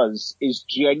he does is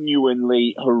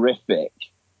genuinely horrific.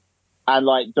 And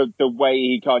like the way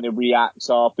he kind of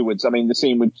reacts afterwards. I mean, the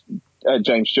scene with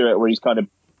James Stewart where he's kind of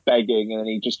begging and then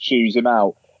he just chews him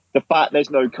out. The fact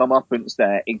there's no comeuppance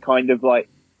there, it kind of like,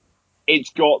 it's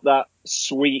got that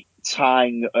sweet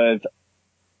tang of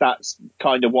that's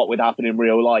kind of what would happen in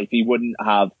real life. He wouldn't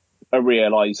have a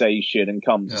realization and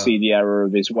come to see the error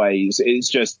of his ways. It's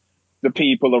just the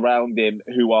people around him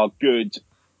who are good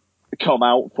come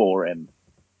out for him,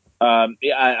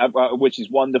 which is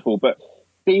wonderful. But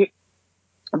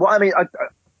what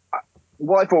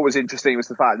I thought was interesting was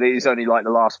the fact that it's only like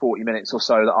the last 40 minutes or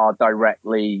so that are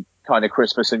directly kind of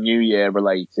Christmas and New Year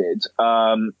related.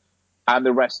 And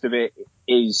the rest of it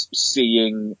is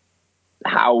seeing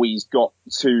how he's got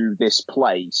to this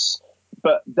place.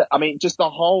 But I mean, just the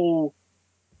whole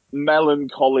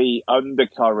melancholy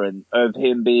undercurrent of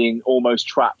him being almost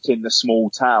trapped in the small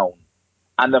town,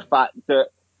 and the fact that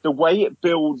the way it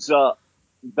builds up,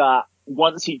 that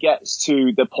once he gets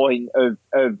to the point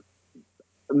of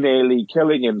nearly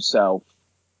killing himself,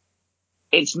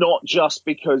 it's not just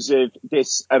because of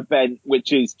this event,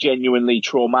 which is genuinely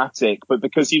traumatic, but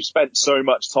because you've spent so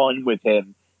much time with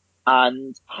him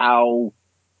and how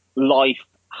life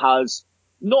has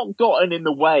not gotten in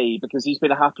the way, because he's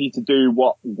been happy to do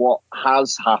what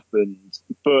has happened,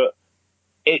 but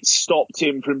it stopped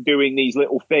him from doing these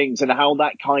little things, and how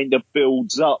that kind of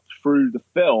builds up through the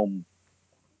film.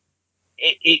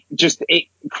 It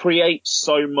creates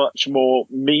so much more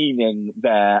meaning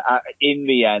there in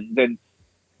the end. And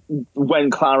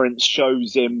when Clarence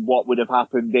shows him what would have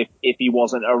happened if he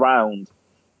wasn't around,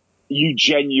 you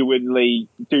genuinely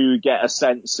do get a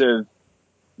sense of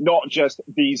not just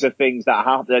these are things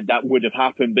that would have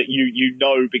happened, but you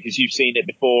know, because you've seen it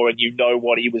before and you know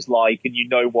what he was like and you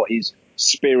know what his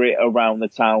spirit around the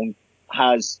town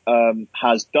has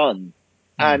done.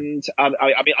 And I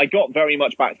mean, I got very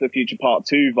much Back to the Future Part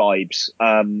 2 vibes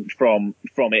from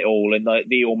it all, and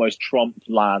the almost Trump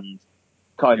land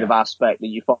kind of aspect that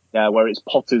you find now, where it's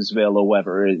Pottersville or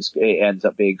whether it ends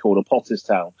up being called a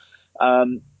Potterstown.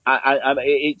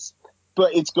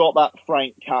 But it's got that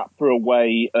Frank Capra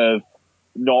way of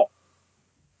not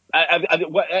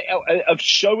of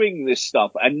showing this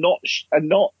stuff and not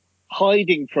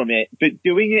hiding from it, but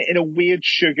doing it in a weird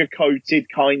sugar-coated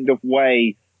kind of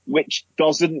way, which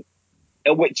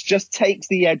just takes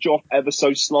the edge off ever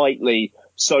so slightly,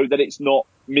 so that it's not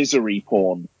misery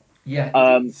porn.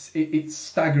 Yeah, it's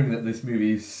staggering that this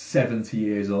movie is 70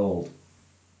 years old.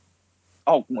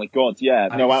 Oh my god, yeah,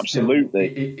 And no,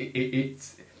 absolutely.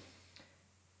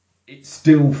 It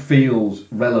still feels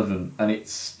relevant, and it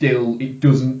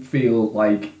doesn't feel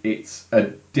like it's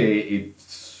a dated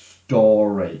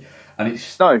story, and it's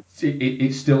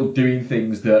still doing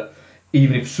things that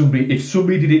even if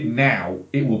somebody did it now,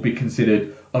 it will be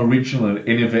considered original and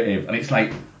innovative, and it's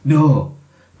like, no,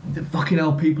 the fucking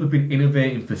hell, people have been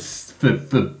innovating for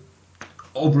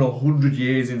over 100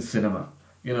 years in cinema,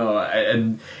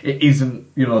 and it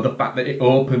isn't, the fact that it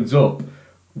opens up.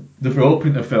 The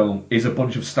opening of the film is a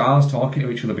bunch of stars talking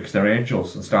to each other because they're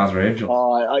angels, and stars are angels.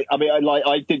 I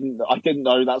didn't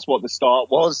know that's what the start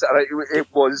was. It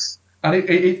was, and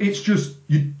it's just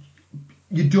you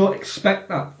don't expect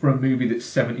that for a movie that's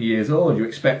 70 years old. You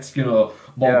expect more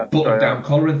buttoned down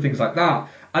collar and things like that,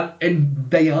 and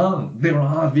they aren't. There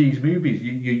are these movies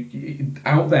you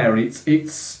out there. It's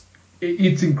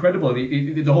incredible.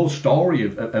 The whole story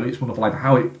of It's Wonderful Life,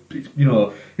 how it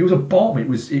was a bomb. It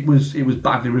was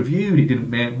badly reviewed. It didn't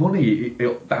make money.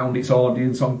 It found its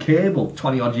audience on cable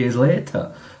 20 odd years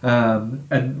later, and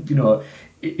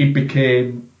it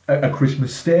became a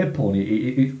Christmas staple.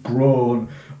 It's grown,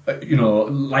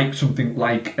 like something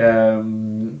like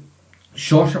Shawshank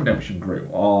Redemption grew,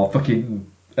 or fucking.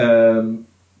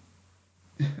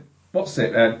 What's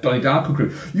it? Donnie Darko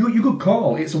crew. You could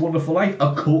call It's a Wonderful Life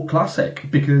a cult classic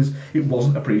because it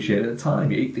wasn't appreciated at the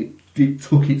time. It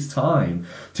took its time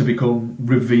to become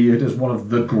revered as one of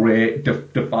the great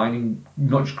defining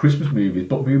not just Christmas movies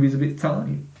but movies of its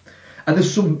time. And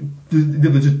there's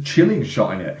a chilling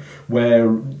shot in it where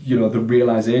the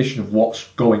realization of what's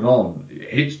going on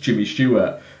hits Jimmy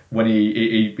Stewart when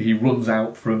he runs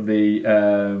out from the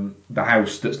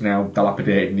house that's now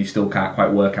dilapidated and he still can't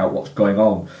quite work out what's going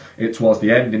on. It's towards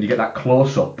the end, and you get that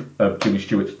close up of Jimmy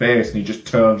Stewart's face, and he just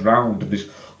turns round with this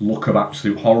look of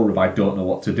absolute horror of I don't know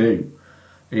what to do.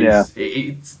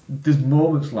 There's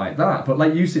moments like that, but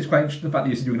like you said, it's quite interesting the fact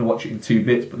that you said you were going to watch it in 2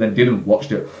 bits, but then didn't watch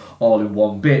it all in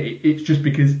 1 bit. It's just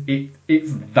because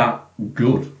it's that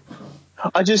good.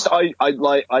 I don't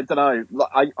know.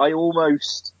 I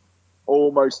almost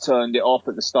turned it off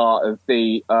at the start of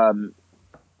the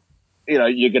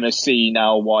you're going to see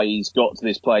now why he's got to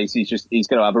this place. He's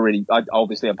going to have a really,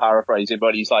 obviously I'm paraphrasing,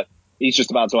 but he's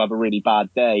just about to have a really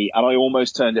bad day. And I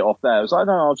almost turned it off there. I was like,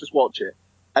 no, I'll just watch it.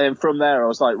 And then from there I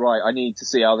was like, right, I need to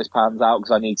see how this pans out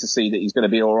because I need to see that he's going to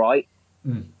be all right.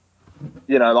 Mm.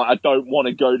 I don't want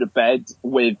to go to bed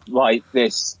with like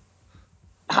this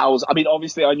house. I mean,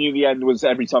 obviously I knew the end was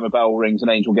every time a bell rings, an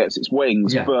angel gets its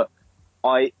wings, but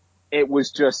it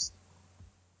was just,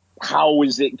 how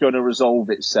is it going to resolve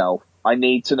itself? I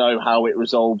need to know how it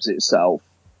resolves itself.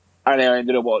 And I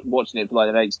ended up watching it for like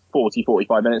the next 40,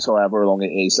 45 minutes or however long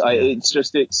it is. It's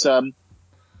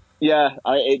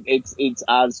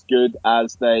as good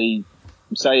as they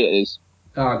say it is.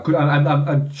 Good.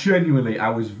 I'm genuinely, I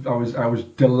was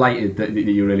delighted that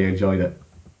you really enjoyed it.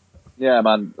 Yeah,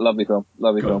 man, lovely film.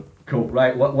 Cool.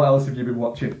 Right, what else have you been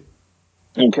watching?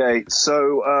 Okay,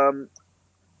 so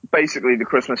basically the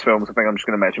Christmas films, I think I'm just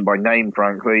going to mention by name,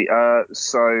 frankly.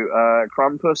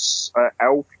 Krampus,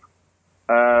 Elf,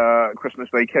 Christmas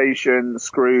Vacation,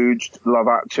 Scrooged, Love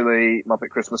Actually, Muppet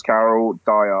Christmas Carol, Die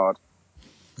Hard.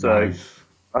 So nice.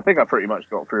 I think I pretty much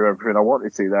got through everything I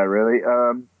wanted to there, really.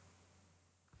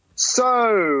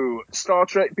 So Star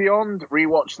Trek Beyond,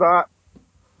 rewatch that.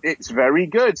 It's very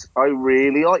good. I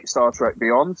really like Star Trek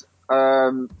Beyond.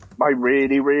 I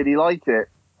really, really like it.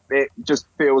 It just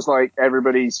feels like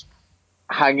everybody's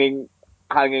hanging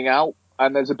out,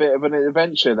 and there's a bit of an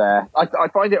adventure there. I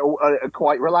find it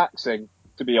quite relaxing,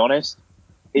 to be honest.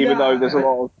 Even though there's a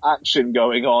lot of action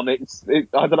going on, I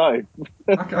don't know.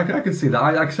 I can see that.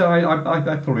 I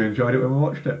thoroughly enjoyed it when we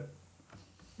watched it.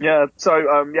 Yeah. So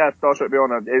Star Trek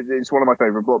Beyond. It's one of my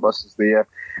favourite blockbusters of the year.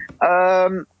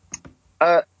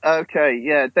 Okay.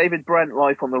 Yeah. David Brent,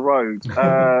 Life on the Road.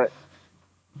 A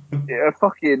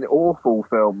fucking awful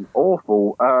film.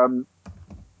 Awful.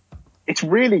 It's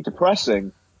really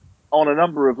depressing on a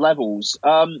number of levels.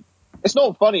 It's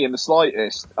not funny in the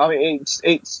slightest. I mean,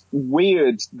 it's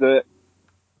weird that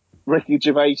Ricky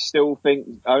Gervais still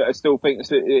thinks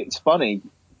that it's funny.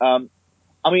 I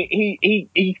mean,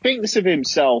 he thinks of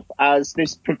himself as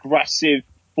this progressive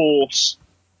force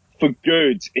for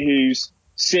good who's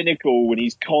cynical and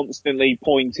he's constantly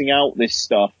pointing out this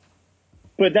stuff.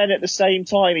 But then at the same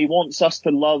time, he wants us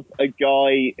to love a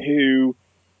guy who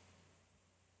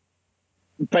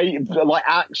like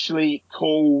actually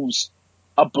calls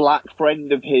a black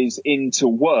friend of his into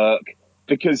work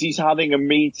because he's having a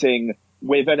meeting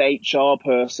with an HR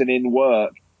person in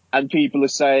work, and people are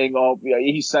saying, "Oh,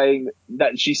 she's saying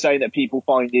that people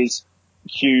find his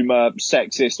humor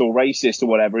sexist or racist or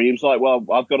whatever." He was like, "Well,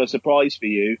 I've got a surprise for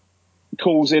you."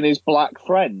 Calls in his black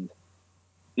friend.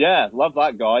 Yeah, love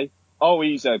that guy. Oh,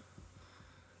 he's a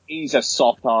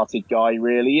soft-hearted guy,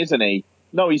 really, isn't he?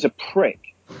 No, he's a prick.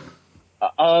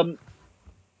 And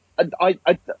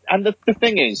the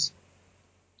thing is,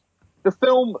 the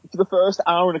film for the first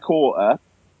hour and a quarter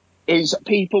is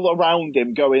people around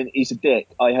him going, "He's a dick.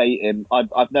 I hate him.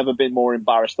 I've never been more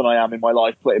embarrassed than I am in my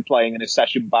life playing in a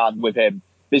session band with him.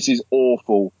 This is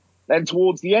awful." Then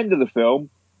towards the end of the film,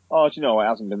 "Oh, do you know, it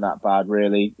hasn't been that bad,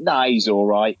 really. Nah, he's all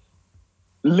right."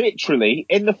 Literally,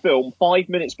 in the film, 5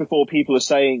 minutes before people are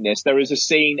saying this, there is a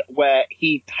scene where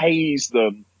he pays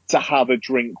them to have a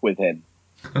drink with him.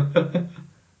 And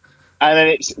then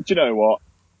it's, do you know what?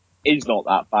 He's not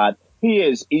that bad.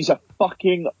 He's a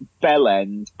fucking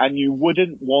bellend, and you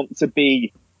wouldn't want to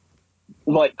be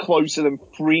like closer than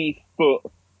 3 foot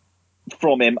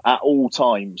from him at all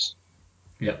times.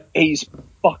 Yeah. He's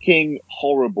fucking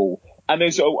horrible. And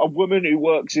there's a woman who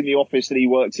works in the office that he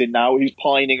works in now who's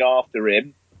pining after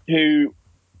him, who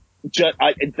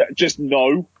just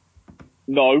no.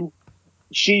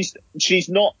 She's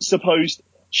not supposed.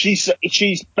 She's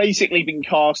basically been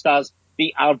cast as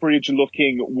the average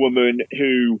looking woman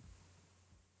who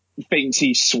thinks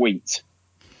he's sweet.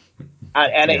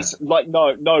 And it's like,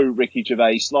 no, Ricky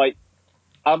Gervais, like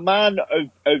a man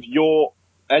of your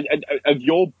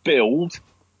build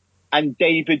and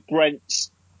David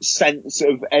Brent's sense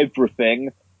of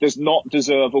everything does not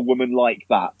deserve a woman like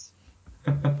that.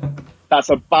 That's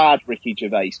a bad Ricky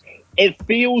Gervais. It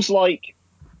feels like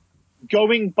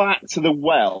going back to the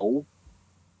well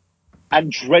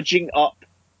and dredging up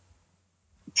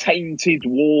tainted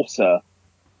water.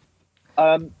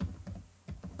 Like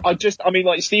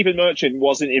Stephen Merchant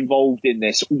wasn't involved in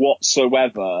this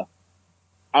whatsoever.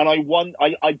 And I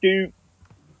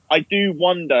do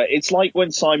wonder, it's like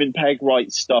when Simon Pegg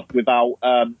writes stuff without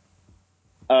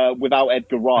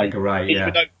Edgar Wright. Edgar Wright, yeah.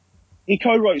 Even though he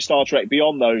co-wrote Star Trek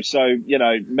Beyond, though, so, you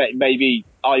know, maybe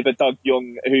either Doug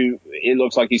Young, who it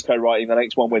looks like he's co-writing the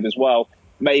next one with as well,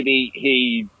 maybe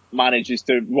he manages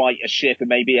to write a ship, and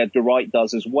maybe Edgar Wright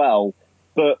does as well.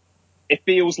 But it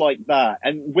feels like that.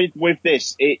 And with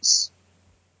this, it's,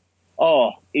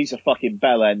 oh, he's a fucking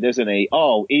bellend, isn't he?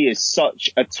 Oh, he is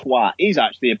such a twat. He's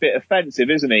actually a bit offensive,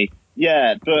 isn't he?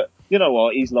 Yeah, but you know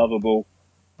what? He's lovable.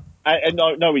 And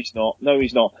no, he's not. No,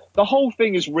 he's not. The whole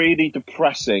thing is really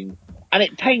depressing, and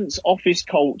it paints office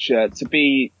culture to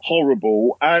be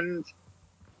horrible. And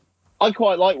I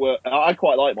quite like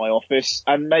my office,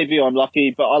 and maybe I'm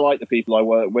lucky, but I like the people I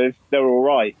work with. They're all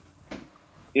right.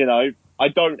 You know, I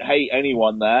don't hate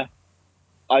anyone there.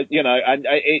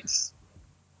 It's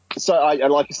so. I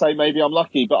like I say, maybe I'm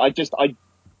lucky, but I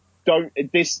don't.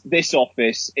 This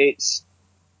office, it's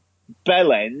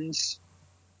bellends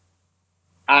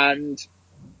and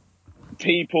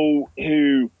people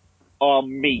who are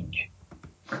meek,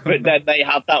 but then they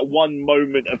have that one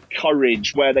moment of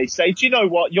courage where they say, "Do you know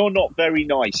what? You're not very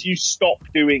nice. You stop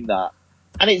doing that."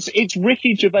 And it's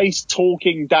Ricky Gervais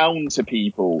talking down to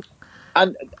people.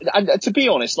 And to be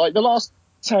honest, like the last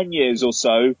 10 years or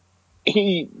so,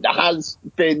 he has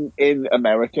been in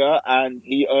America and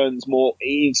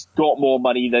he's got more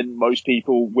money than most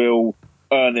people will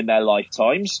earn in their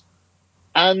lifetimes.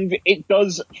 And it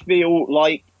does feel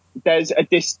like there's a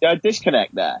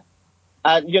disconnect there.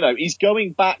 And, you know, he's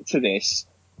going back to this.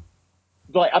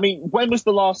 Like, I mean, when was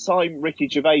the last time Ricky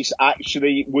Gervais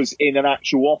actually was in an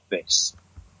actual office?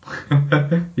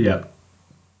 Yeah.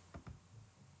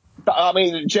 But, I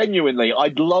mean, genuinely,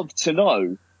 I'd love to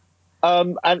know.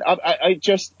 And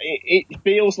it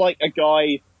feels like a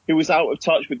guy who was out of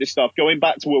touch with this stuff, going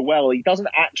back to a well he doesn't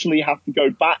actually have to go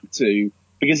back to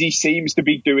because he seems to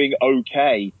be doing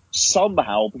okay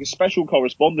somehow, because Special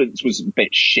Correspondence was a bit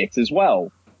shit as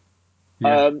well.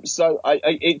 Yeah. So I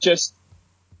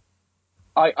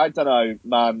don't know,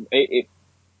 man. It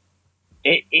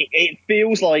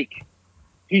feels like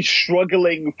he's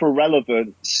struggling for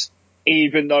relevance,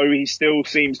 even though he still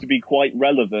seems to be quite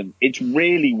relevant. It's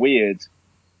really weird.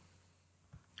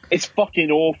 It's fucking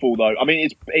awful, though. I mean,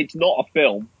 it's not a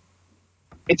film.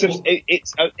 It's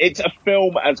a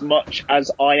film as much as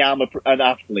I am an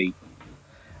athlete.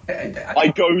 I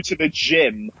go to the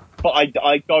gym, but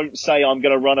I don't say I'm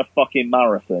going to run a fucking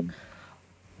marathon.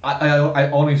 I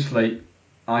honestly,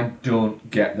 I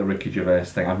don't get the Ricky Gervais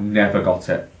thing. I've never got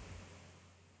it.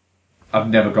 I've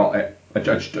never got it. I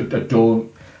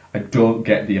don't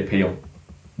get the appeal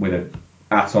with it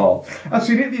at all. I've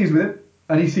seen interviews with him,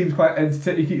 and he seems quite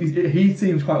he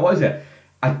seems quite. What is it?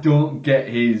 I don't get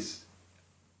his.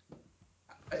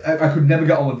 I could never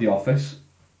get on with The Office.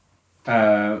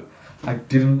 I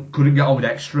couldn't get on with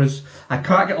Extras. I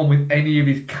can't get on with any of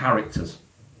his characters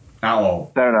at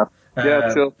all. Fair enough.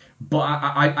 Yeah, sure. But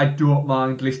I don't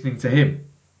mind listening to him.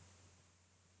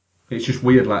 It's just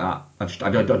weird like that.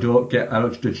 I don't get on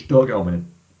with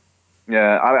him.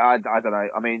 Yeah, I don't know.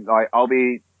 I mean, like, I'll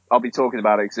be talking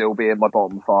about it because it'll be in my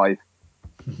bottom 5,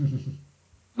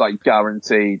 like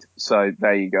guaranteed. So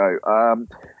there you go.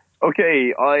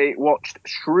 Okay, I watched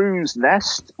Shrew's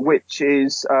Nest, which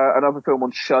is another film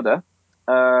on Shudder.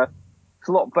 It's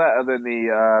a lot better than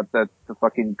the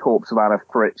fucking Corpse of Anna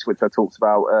Fritz, which I talked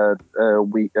about a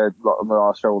week on the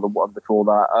last show, or the one before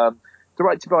that.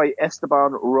 Directed by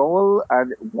Esteban Roel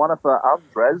and Juanfer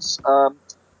Andres.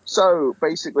 So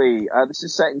basically, this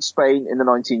is set in Spain in the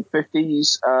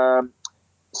 1950s.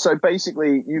 So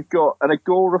basically, you've got an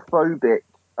agoraphobic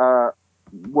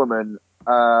woman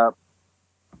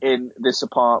in this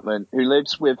apartment who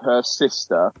lives with her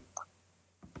sister.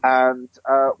 And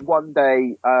one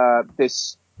day,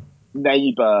 this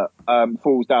neighbour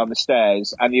falls down the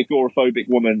stairs, and the agoraphobic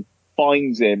woman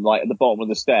finds him like at the bottom of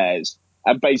the stairs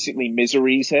and basically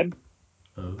miseries him.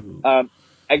 Oh.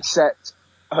 Except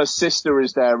her sister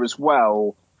is there as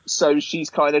well, so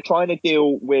she's kind of trying to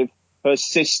deal with her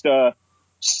sister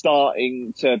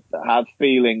starting to have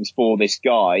feelings for this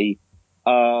guy,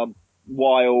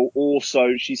 while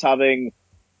also she's having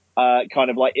kind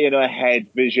of like in her head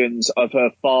visions of her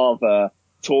father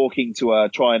talking to her,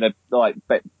 trying to like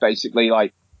basically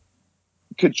like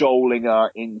cajoling her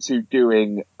into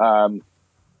doing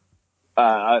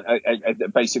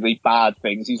basically bad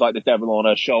things. He's like the devil on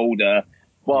her shoulder,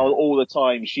 while all the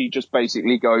time she just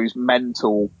basically goes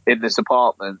mental in this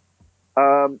apartment.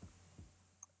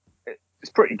 It's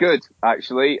pretty good,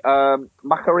 actually.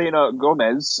 Macarena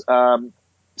Gomez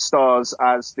stars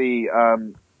as the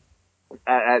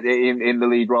in the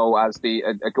lead role as the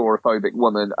agoraphobic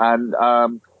woman,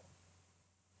 and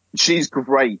she's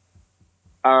great.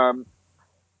 By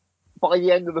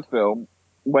the end of the film,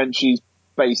 when she's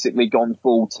basically gone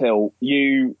full tilt,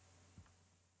 you're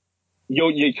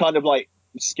kind of like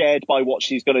scared by what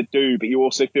she's going to do, but you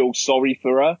also feel sorry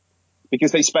for her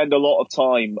because they spend a lot of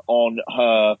time on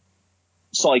her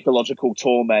psychological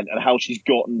torment and how she's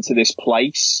gotten to this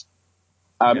place.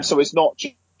 So it's not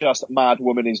just mad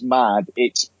woman is mad.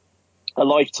 It's a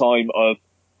lifetime of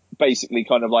basically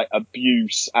kind of like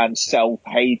abuse and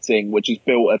self-hating, which has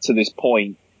built her to this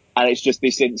point. And it's just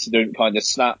this incident kind of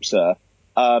snaps her.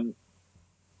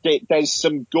 There's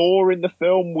some gore in the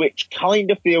film, which kind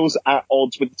of feels at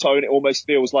odds with the tone. It almost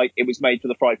feels like it was made for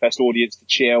the Fright Fest audience to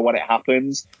cheer when it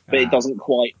happens, but it doesn't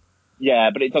quite. Yeah,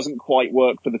 but it doesn't quite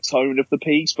work for the tone of the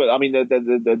piece. But I mean,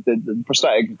 the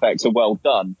prosthetic effects are well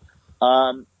done.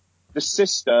 The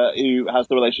sister who has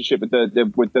the relationship with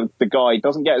the guy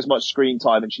doesn't get as much screen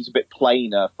time, and she's a bit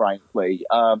plainer, frankly.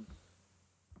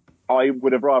 I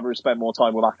would have rather spent more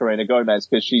time with Macarena Gomez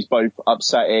because she's both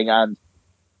upsetting and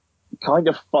kind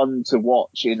of fun to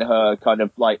watch in her kind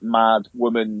of like mad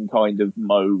woman kind of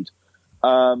mode.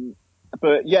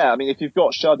 But yeah, I mean, if you've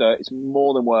got Shudder, it's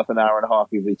more than worth an hour and a half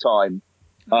of your time.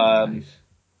 Nice.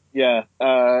 Yeah,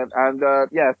 yeah,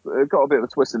 it got a bit of a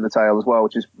twist in the tail as well,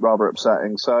 which is rather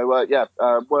upsetting. So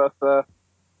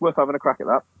worth having a crack at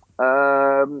that.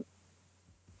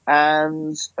 I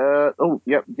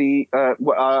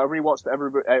rewatched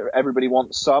Everybody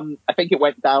Wants Some. I think it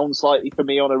went down slightly for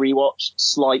me on a rewatch,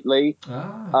 slightly.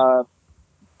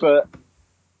 But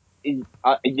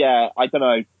I don't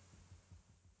know.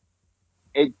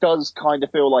 It does kind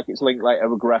of feel like it's Linklater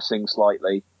regressing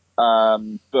slightly.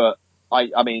 But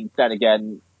I mean, then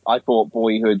again, I thought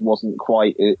Boyhood wasn't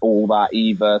quite all that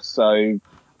either. So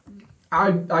I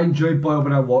enjoyed Boyle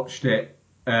when I watched it.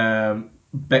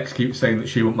 Bex keeps saying that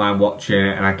she wouldn't mind watching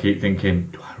it, and I keep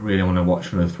thinking, do I really want to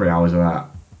watch another 3 hours of that?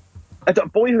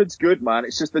 Boyhood's good, man.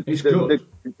 It's just the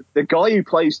guy who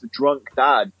plays the drunk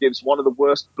dad gives one of the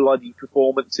worst bloody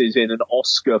performances in an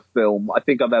Oscar film I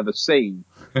think I've ever seen.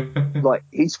 Like,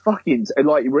 he's fucking,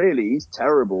 like, really, he's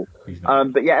terrible.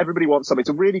 But yeah, Everybody Wants Some. It's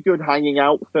a really good hanging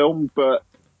out film, but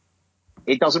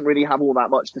it doesn't really have all that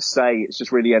much to say. It's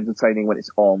just really entertaining when it's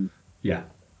on. Yeah.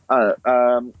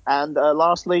 And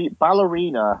lastly,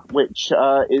 Ballerina, which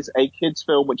is a kids'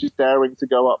 film which is daring to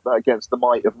go up against the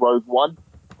might of Rogue One.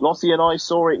 Lottie and I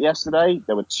saw it yesterday.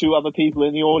 There were 2 other people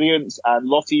in the audience, and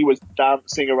Lottie was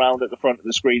dancing around at the front of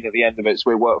the screen at the end of it,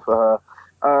 so it worked for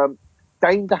her.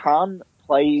 Dane DeHaan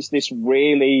plays this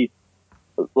really,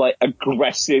 like,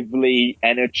 aggressively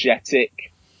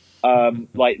energetic,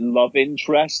 like, love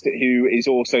interest who is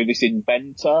also this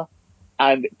inventor.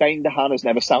 And Dane DeHaan has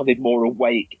never sounded more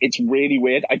awake. It's really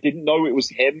weird. I didn't know it was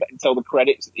him until the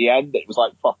credits at the end. It was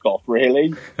like, fuck off,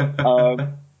 really?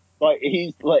 Like,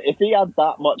 if he had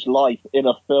that much life in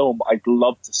a film, I'd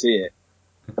love to see it.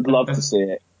 I'd love to see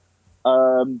it.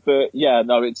 But yeah,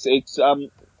 no, it's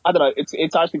I don't know,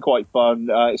 it's actually quite fun.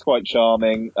 It's quite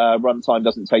charming. Runtime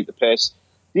doesn't take the piss.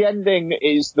 The ending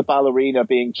is the ballerina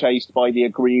being chased by the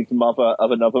aggrieved mother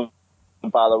of another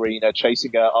ballerina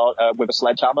chasing her with a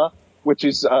sledgehammer, which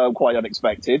is quite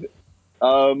unexpected.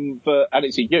 And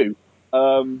it's a you.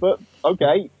 But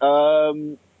okay.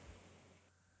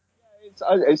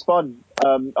 It's fun.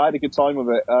 I had a good time with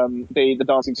it. The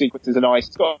dancing sequences are nice.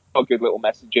 It's got a good little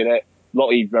message in it.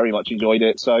 Lottie very much enjoyed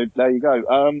it. So there you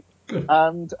go. Good.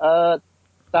 And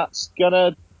that's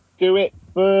gonna do it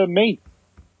for me.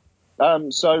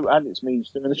 And it's me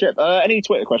just doing the ship. Any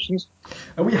Twitter questions?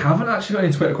 We haven't actually got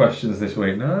any Twitter questions this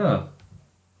week, no.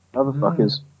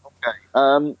 Motherfuckers. Okay.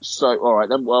 All right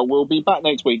then. Well, we'll be back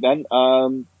next week then.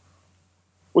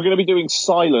 We're going to be doing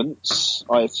Silence,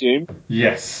 I assume.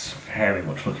 Yes, very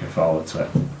much looking forward to it.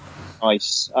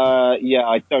 Nice. Yeah,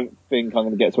 I don't think I'm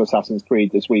going to get to Assassin's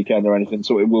Creed this weekend or anything,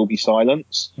 so it will be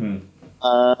Silence.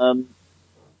 So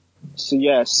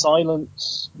yeah,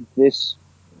 Silence this.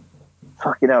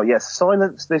 Fucking hell, yes,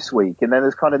 Silence this week, and then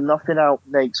there's kind of nothing out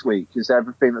next week because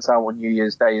everything that's out on New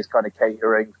Year's Day is kind of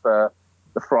catering for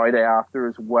the Friday after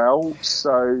as well.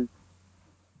 So,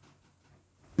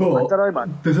 but I don't know,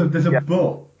 man. There's a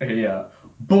but here.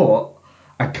 But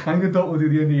I kind of don't want to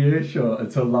do the NDA show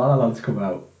until La La Land's come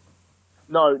out.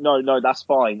 No, that's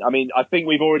fine. I mean, I think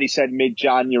we've already said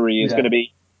mid-January is going to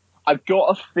be. I've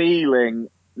got a feeling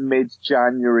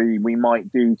mid-January we might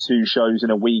do 2 shows in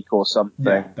a week or something.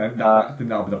 Yeah, I think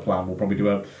that'll be the plan. We'll probably do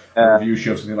a review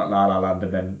show, something like La La Land,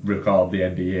 and then record the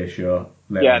NDA show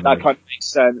later. Yeah, that kind of makes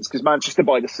sense because Manchester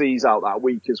by the Sea's out that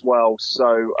week as well.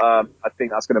 So I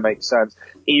think that's going to make sense.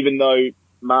 Even though,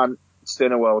 man,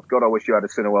 Cineworld, God, I wish you had a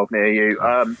Cineworld near you.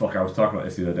 Fuck, I was talking about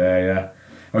this the other day, yeah.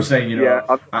 I was saying,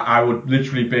 I would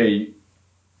literally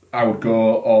I would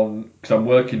go on, because I'm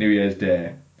working New Year's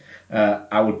Day,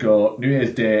 I would go New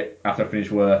Year's Day after I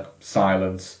finish work,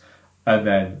 Silence, and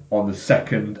then on the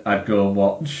 2nd I'd go and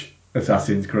watch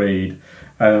Assassin's Creed,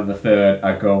 and on the 3rd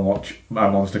I'd go and watch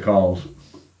Monster Calls.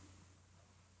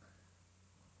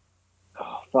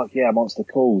 Oh, fuck yeah, Monster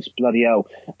Calls, bloody hell.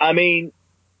 I mean,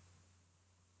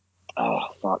 oh,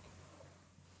 fuck.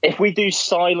 If we do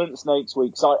Silence next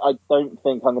week, so I don't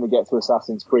think I'm going to get to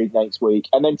Assassin's Creed next week.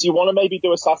 And then do you want to maybe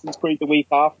do Assassin's Creed the week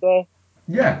after?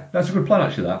 Yeah, that's a good plan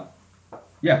actually, that.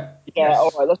 Yeah. Yeah, yes.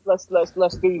 all right. Let's do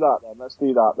that then. Let's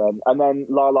do that then. And then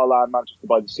La La Land, Manchester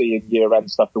by the Sea, and year end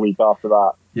stuff the week after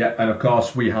that. Yeah, and of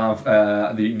course we have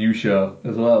the new show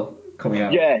as well coming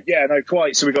out. Yeah, no,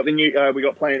 quite. So we got the new, we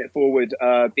got Playing It Forward,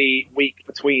 the week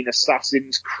between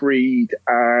Assassin's Creed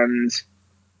and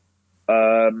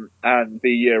the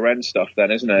year end stuff.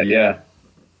 Then, isn't it? Yeah,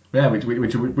 which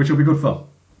will be good fun.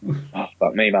 Oh,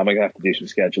 fuck me, man. We're gonna have to do some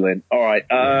scheduling. All right.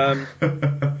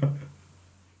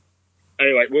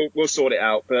 Anyway, we'll sort it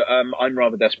out. But I'm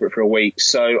rather desperate for a week,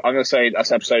 so I'm going to say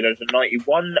that's episode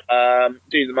 91.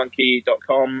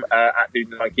 DudeTheMonkey.com, at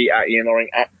DudeTheMonkey, at Ian Loring,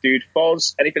 at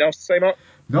DudeFoz. Anything else to say, Mark?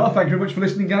 No, thank you very much for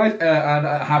listening, guys, and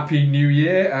Happy New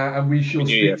Year, and we shall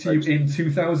speak to you in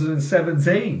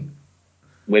 2017.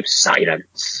 With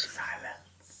silence.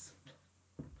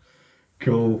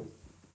 Cool.